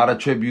 Like, a lot of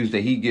tributes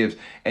that he gives.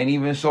 And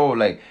even so,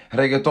 like,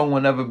 reggaeton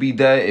will never be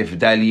dead if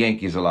Daddy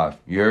Yankee's alive.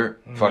 You heard?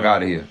 Fuck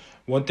out of here.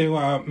 One thing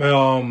I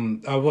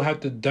will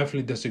have to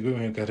definitely disagree with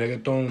him, because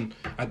reggaeton,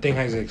 I think,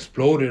 has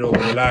exploded over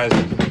the last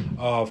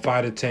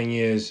 5 to 10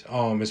 years,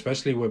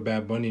 especially with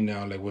Bad Bunny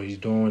now, like what he's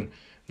doing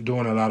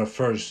a lot of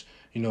firsts,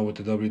 you know, with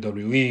the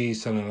WWE,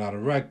 selling a lot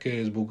of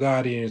records,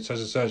 Bugatti and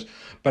such.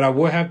 But I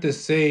would have to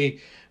say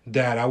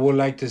that I would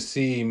like to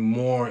see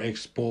more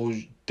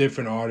exposed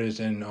different artists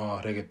and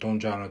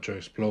reggaeton genre to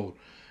explode,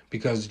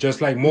 because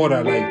just like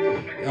Mora,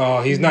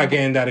 like he's not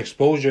getting that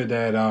exposure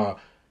that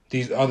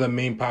these other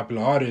main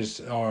popular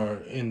artists are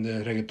in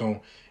the reggaeton.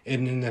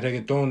 And in the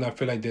reggaeton, I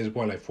feel like there's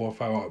 4 or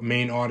 5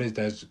 main artists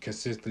that's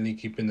consistently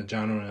keeping the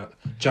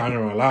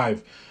genre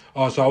alive.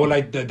 So I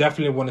would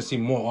definitely want to see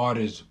more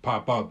artists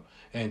pop up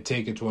and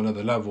take it to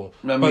another level.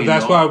 But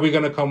that's why we're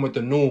gonna come with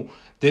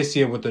this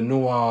year with the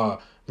new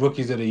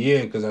Rookies of the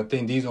Year, because I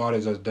think these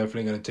artists are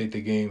definitely gonna take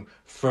the game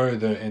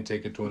further and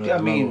take it to another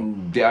level.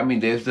 I mean,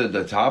 there's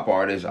the top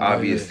artists.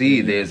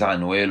 Obviously, there's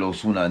Anuel,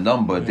 Ozuna, and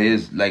them. But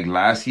there's, like,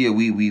 last year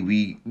we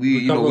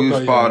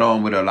were spot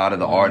on with a lot of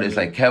the artists.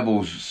 Like,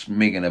 Kevo's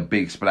making a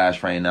big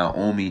splash right now.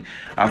 Omi,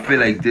 I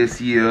feel like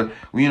this year,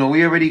 you know,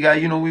 we already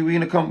got, you know, we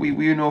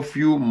know a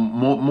few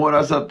more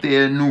that's up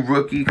there. New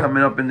rookie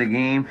coming up in the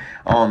game.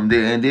 And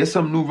there's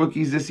some new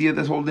rookies this year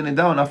that's holding it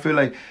down. I feel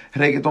like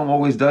reggaeton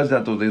always does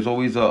that though. There's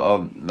always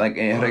like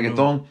in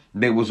reggaeton,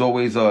 there was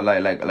always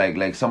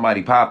like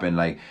somebody popping.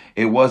 Like,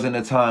 it wasn't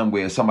a time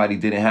where somebody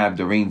didn't have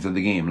the reins of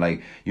the game.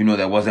 Like, you know,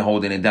 that wasn't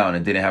holding it down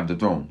and didn't have the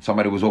throne.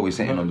 Somebody was always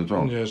sitting on the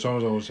throne. Yeah,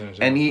 someone's always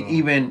sitting. And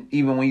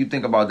even when you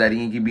think about Daddy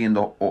Yankee being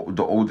the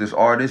oldest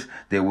artist,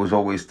 there was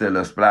always still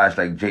a splash.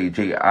 Like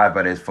J.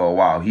 Alvarez for a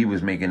while, he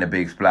was making a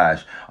big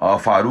splash.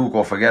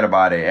 Faruko, forget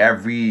about it.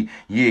 Every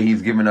year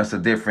he's giving us a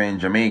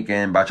different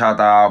Jamaican bachata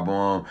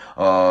album,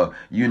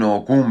 you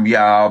know, cumbia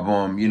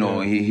album. You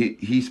know,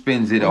 he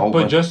spins it a whole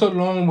bunch. But just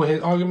along with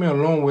his argument,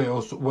 along with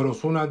what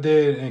Ozuna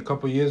did a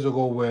couple of years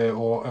ago,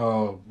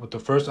 with the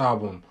first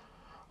album,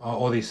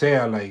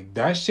 Odisea, like,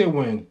 that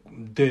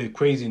shit did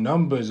crazy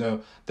numbers.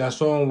 That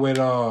song with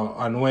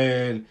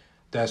Anuel,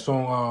 that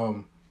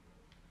song,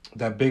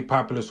 that big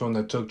popular song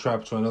that took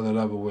trap to another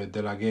level with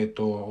De La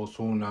Ghetto,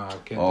 Ozuna.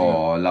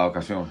 La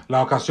Ocasión.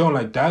 La Ocasión,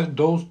 like that,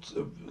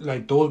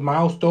 those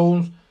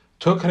milestones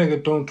took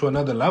reggaeton to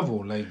another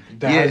level. Like,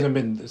 that hasn't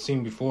been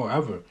seen before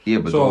ever. Yeah,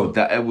 but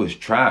it was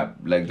trap.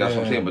 Like, that's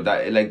what I'm saying. But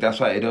that's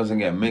why it doesn't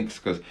get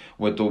mixed, because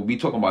we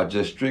talking about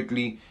just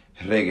strictly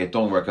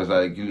reggaeton records.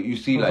 Like, you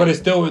see, like, but it's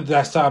still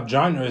that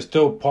subgenre. It's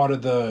still part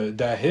of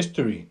that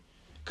history.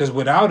 Because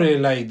without it,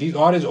 like, these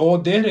artists all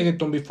did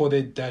reggaeton before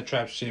that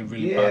trap shit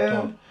really popped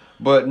off.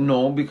 But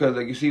no, because,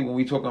 like, you see, when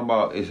we talking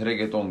about is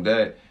reggaeton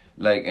dead,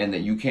 like, and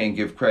that you can't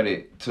give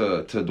credit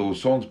to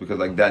those songs, because,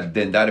 like, that'd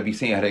be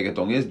saying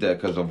reggaeton is dead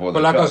because of all the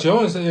trap. But La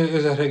Ocasión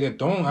is a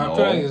reggaeton. No,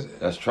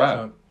 that's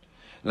trap.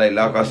 Like,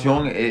 La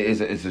Ocasión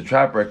is a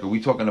trap record.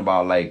 We talking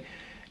about, like,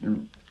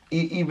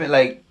 even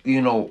like,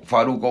 you know,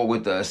 Farruko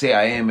with the Say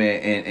I Am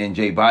and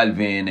J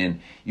Balvin, and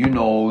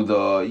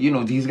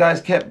these guys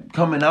kept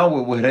coming out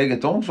with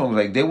reggaeton songs.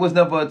 Like, there was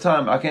never a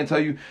time, I can't tell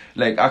you,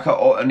 like, I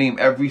could name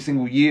every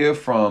single year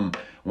from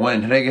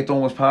when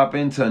reggaeton was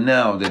popping to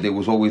now that there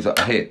was always a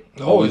hit.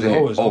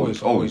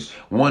 Always.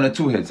 1 or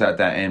 2 hits at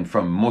that end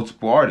from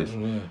multiple artists.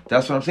 Yeah.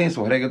 That's what I'm saying.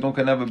 So reggaeton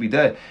can never be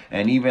dead.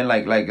 And even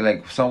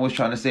like someone was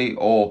trying to say,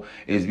 oh,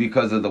 it's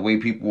because of the way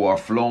people are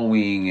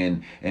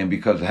flowing and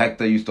because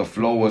Hector used to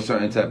flow a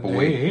certain type of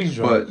way.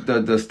 But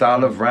the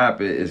style of rap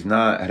is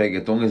not,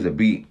 reggaeton is a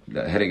beat.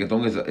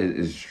 Reggaeton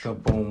is a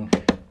boom.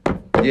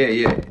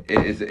 Yeah,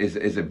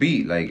 it's a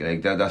beat,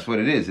 like that. That's what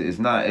it is. It's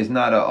not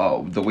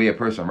the way a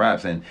person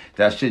raps, and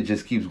that shit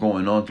just keeps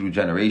going on through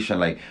generation.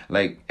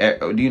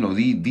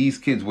 These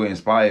kids were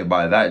inspired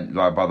by that,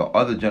 by the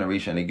other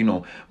generation,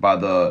 by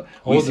the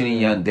Wisin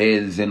and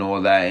Yandez and all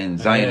that, and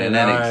Zion and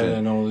Lennox,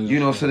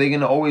 and so they're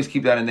gonna always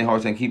keep that in their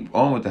hearts and keep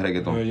on with the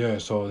reggaeton. Yeah.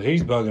 So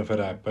he's bugging for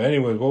that. But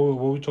anyways, what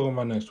we talking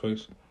about next,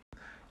 Twigs?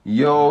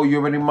 Yo, you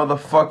already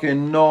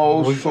motherfucking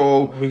know.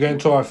 We get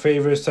into our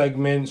favorite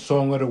segment,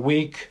 Song of the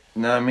Week.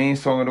 Know what I mean?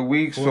 Song of the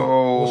week.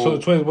 So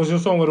Twigs, what's your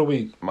song of the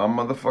week? My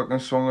motherfucking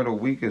song of the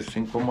week is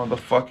Cinco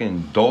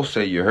motherfucking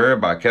Doce. You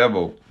heard, by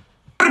Kevo.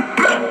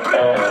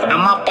 Es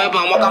más pepa,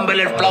 vamos a cambiar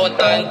el flow a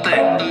esta gente.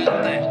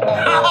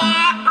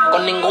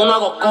 Con ninguno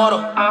hago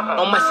coro,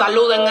 no me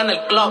saluden en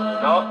el club.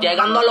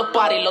 Llegando a los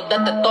parties, los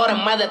detectores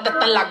me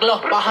detectan la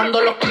gloss. Bajando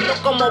los kilos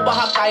como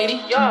baja Kyrie.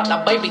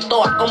 Las baby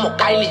todas como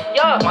Kylie.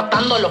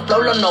 Matando los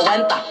flows los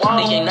 90.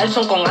 DJ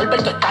Nelson con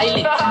Alberto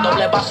Stiley.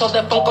 Doble vaso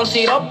de funk con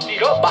syrup.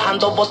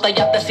 Bajando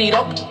botellas de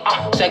syrup.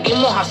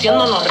 Seguimos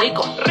haciéndonos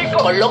ricos.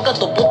 Con lo que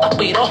tu puta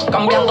aspiró.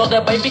 Cambiando de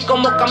baby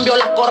como cambió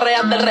las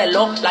correas del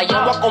reloj. La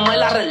llevo a comer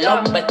la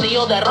reloj.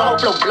 Vestido de rojo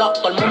flow block.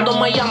 Todo el mundo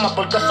me llama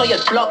porque soy el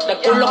plug. De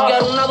culo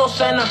quiero una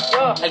docena.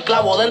 El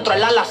clavo dentro de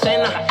la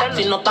alacena.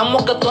 Si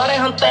notamos que tú eres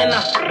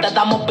antena, te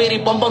damos piri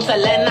bombón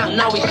Selena.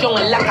 Una visión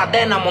en la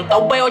cadena.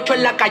 Montado V8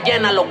 en la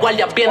cayena. Los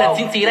guardias vienen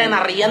sin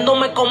sirena.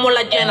 Riéndome como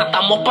la llena.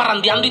 Estamos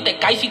parrandeando y te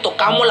caes si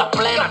tocamos las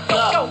plenas.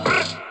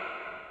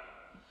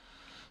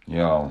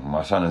 Yo,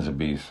 my son is a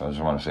beast. I just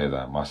want to say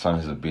that. My son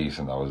is a beast,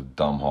 and that was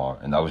dumb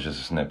hard. And that was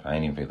just a snip. I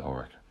ain't even played the whole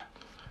record.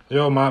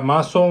 Yo,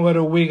 my song of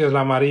the week is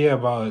La Maria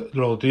by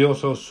Los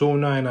Dios,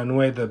 Ozuna and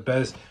Anuel, the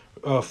best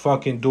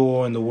fucking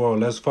duo in the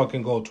world. Let's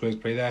fucking go, Twigs.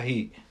 Play that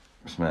heat.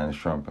 This man is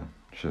trumping.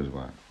 Shit's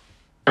whack.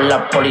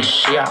 La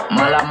policía,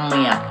 mala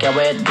mía, que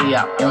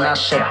avería. Una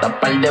seta,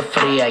 par de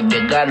fría. Y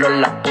llegaron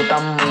las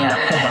putas mías.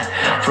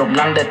 Flow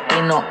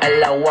clandestino,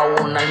 el agua,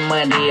 una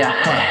almería.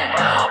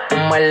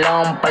 Un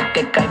melón para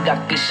que caiga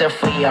aquí se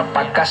fría.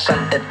 Pa'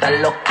 casarte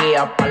están los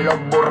guías, pa' los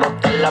burros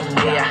están las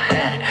vías.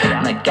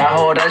 No hay que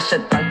ajorarse,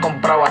 están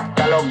comprados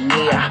hasta los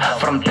guías.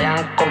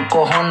 Frontean con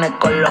cojones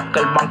con los que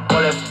el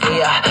banco les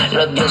fía.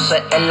 Los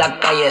dioses en la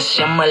calle,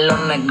 100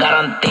 melones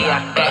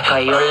garantía. Que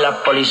cayó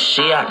la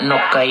policía, no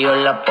cayó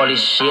la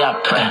policía.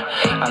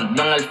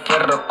 Ando en el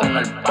fierro con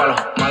el palo,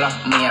 mala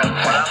mía.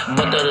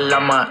 Bote la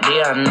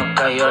María, no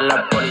cayó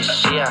la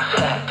policía.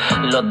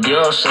 Los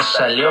dioses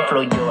salió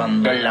flow, yo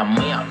ando en la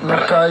mía. No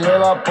cayó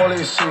la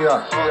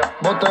policía,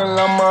 bote en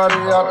la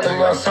María.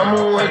 Tengo a esa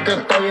mujer que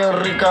está bien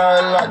rica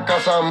en la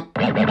casa.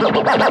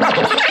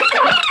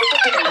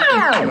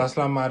 That's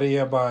La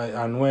Maria by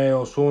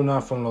Anuel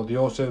Ozuna from Los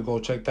Dioses. Go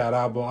check that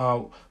album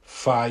out.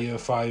 Fire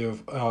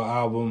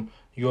album.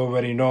 You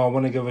already know. I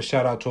want to give a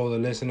shout out to all the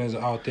listeners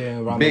out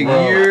there around the world. Big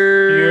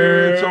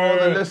year to all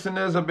the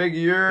listeners. A big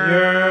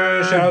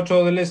year. Shout out to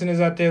all the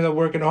listeners out there that are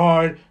working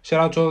hard. Shout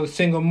out to all the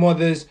single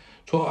mothers.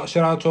 Shout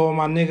out to all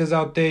my niggas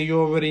out there. You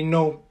already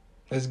know.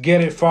 Let's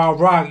get it. Far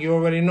Rock. You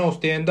already know.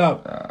 Stand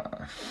up.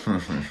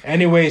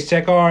 Anyways,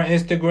 check out our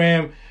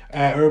Instagram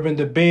at Urban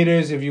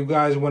Debaters. If you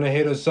guys want to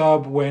hit us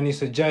up with any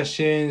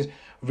suggestions,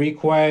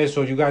 requests,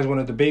 or you guys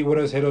want to debate with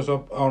us, hit us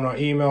up on our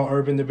email,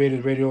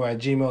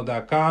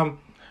 urbandebatersradio@gmail.com.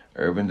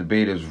 Urban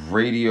Debaters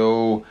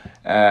Radio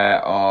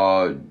at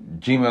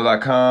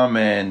gmail.com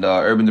and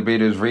Urban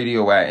Debaters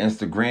Radio at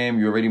Instagram.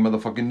 You already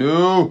motherfucking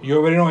know. You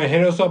already know. And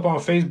hit us up on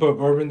Facebook,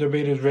 Urban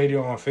Debaters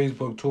Radio on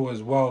Facebook too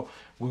as well.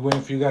 We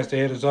waiting for you guys to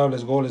hit us up.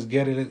 Let's go. Let's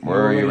get it. You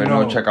already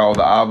know. Check out all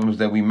the albums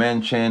that we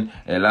mentioned.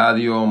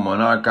 Eladio,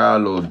 Monarca,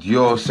 Los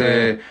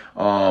Dioses,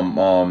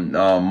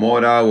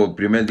 Mora, o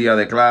Primer Día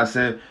de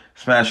Clase.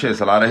 Smash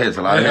hits, a lot of hits.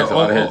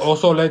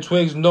 Also, let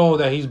Twigs know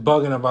that he's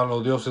bugging about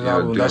Los Dioses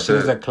album. That shit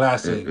is a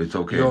classic. It's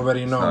okay. You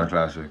already know. It's not a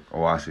classic.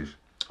 Oasis.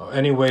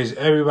 Anyways,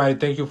 everybody,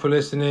 thank you for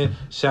listening.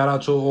 Shout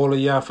out to all of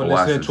y'all for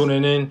listening,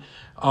 tuning in.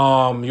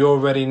 You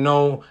already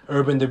know.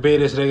 Urban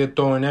Debaters,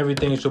 Reggaeton, and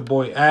everything. It's your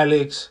boy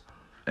Alex.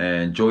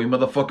 And Joey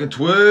motherfucking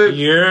Twigs.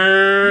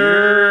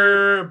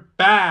 Yeah.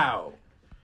 Bow.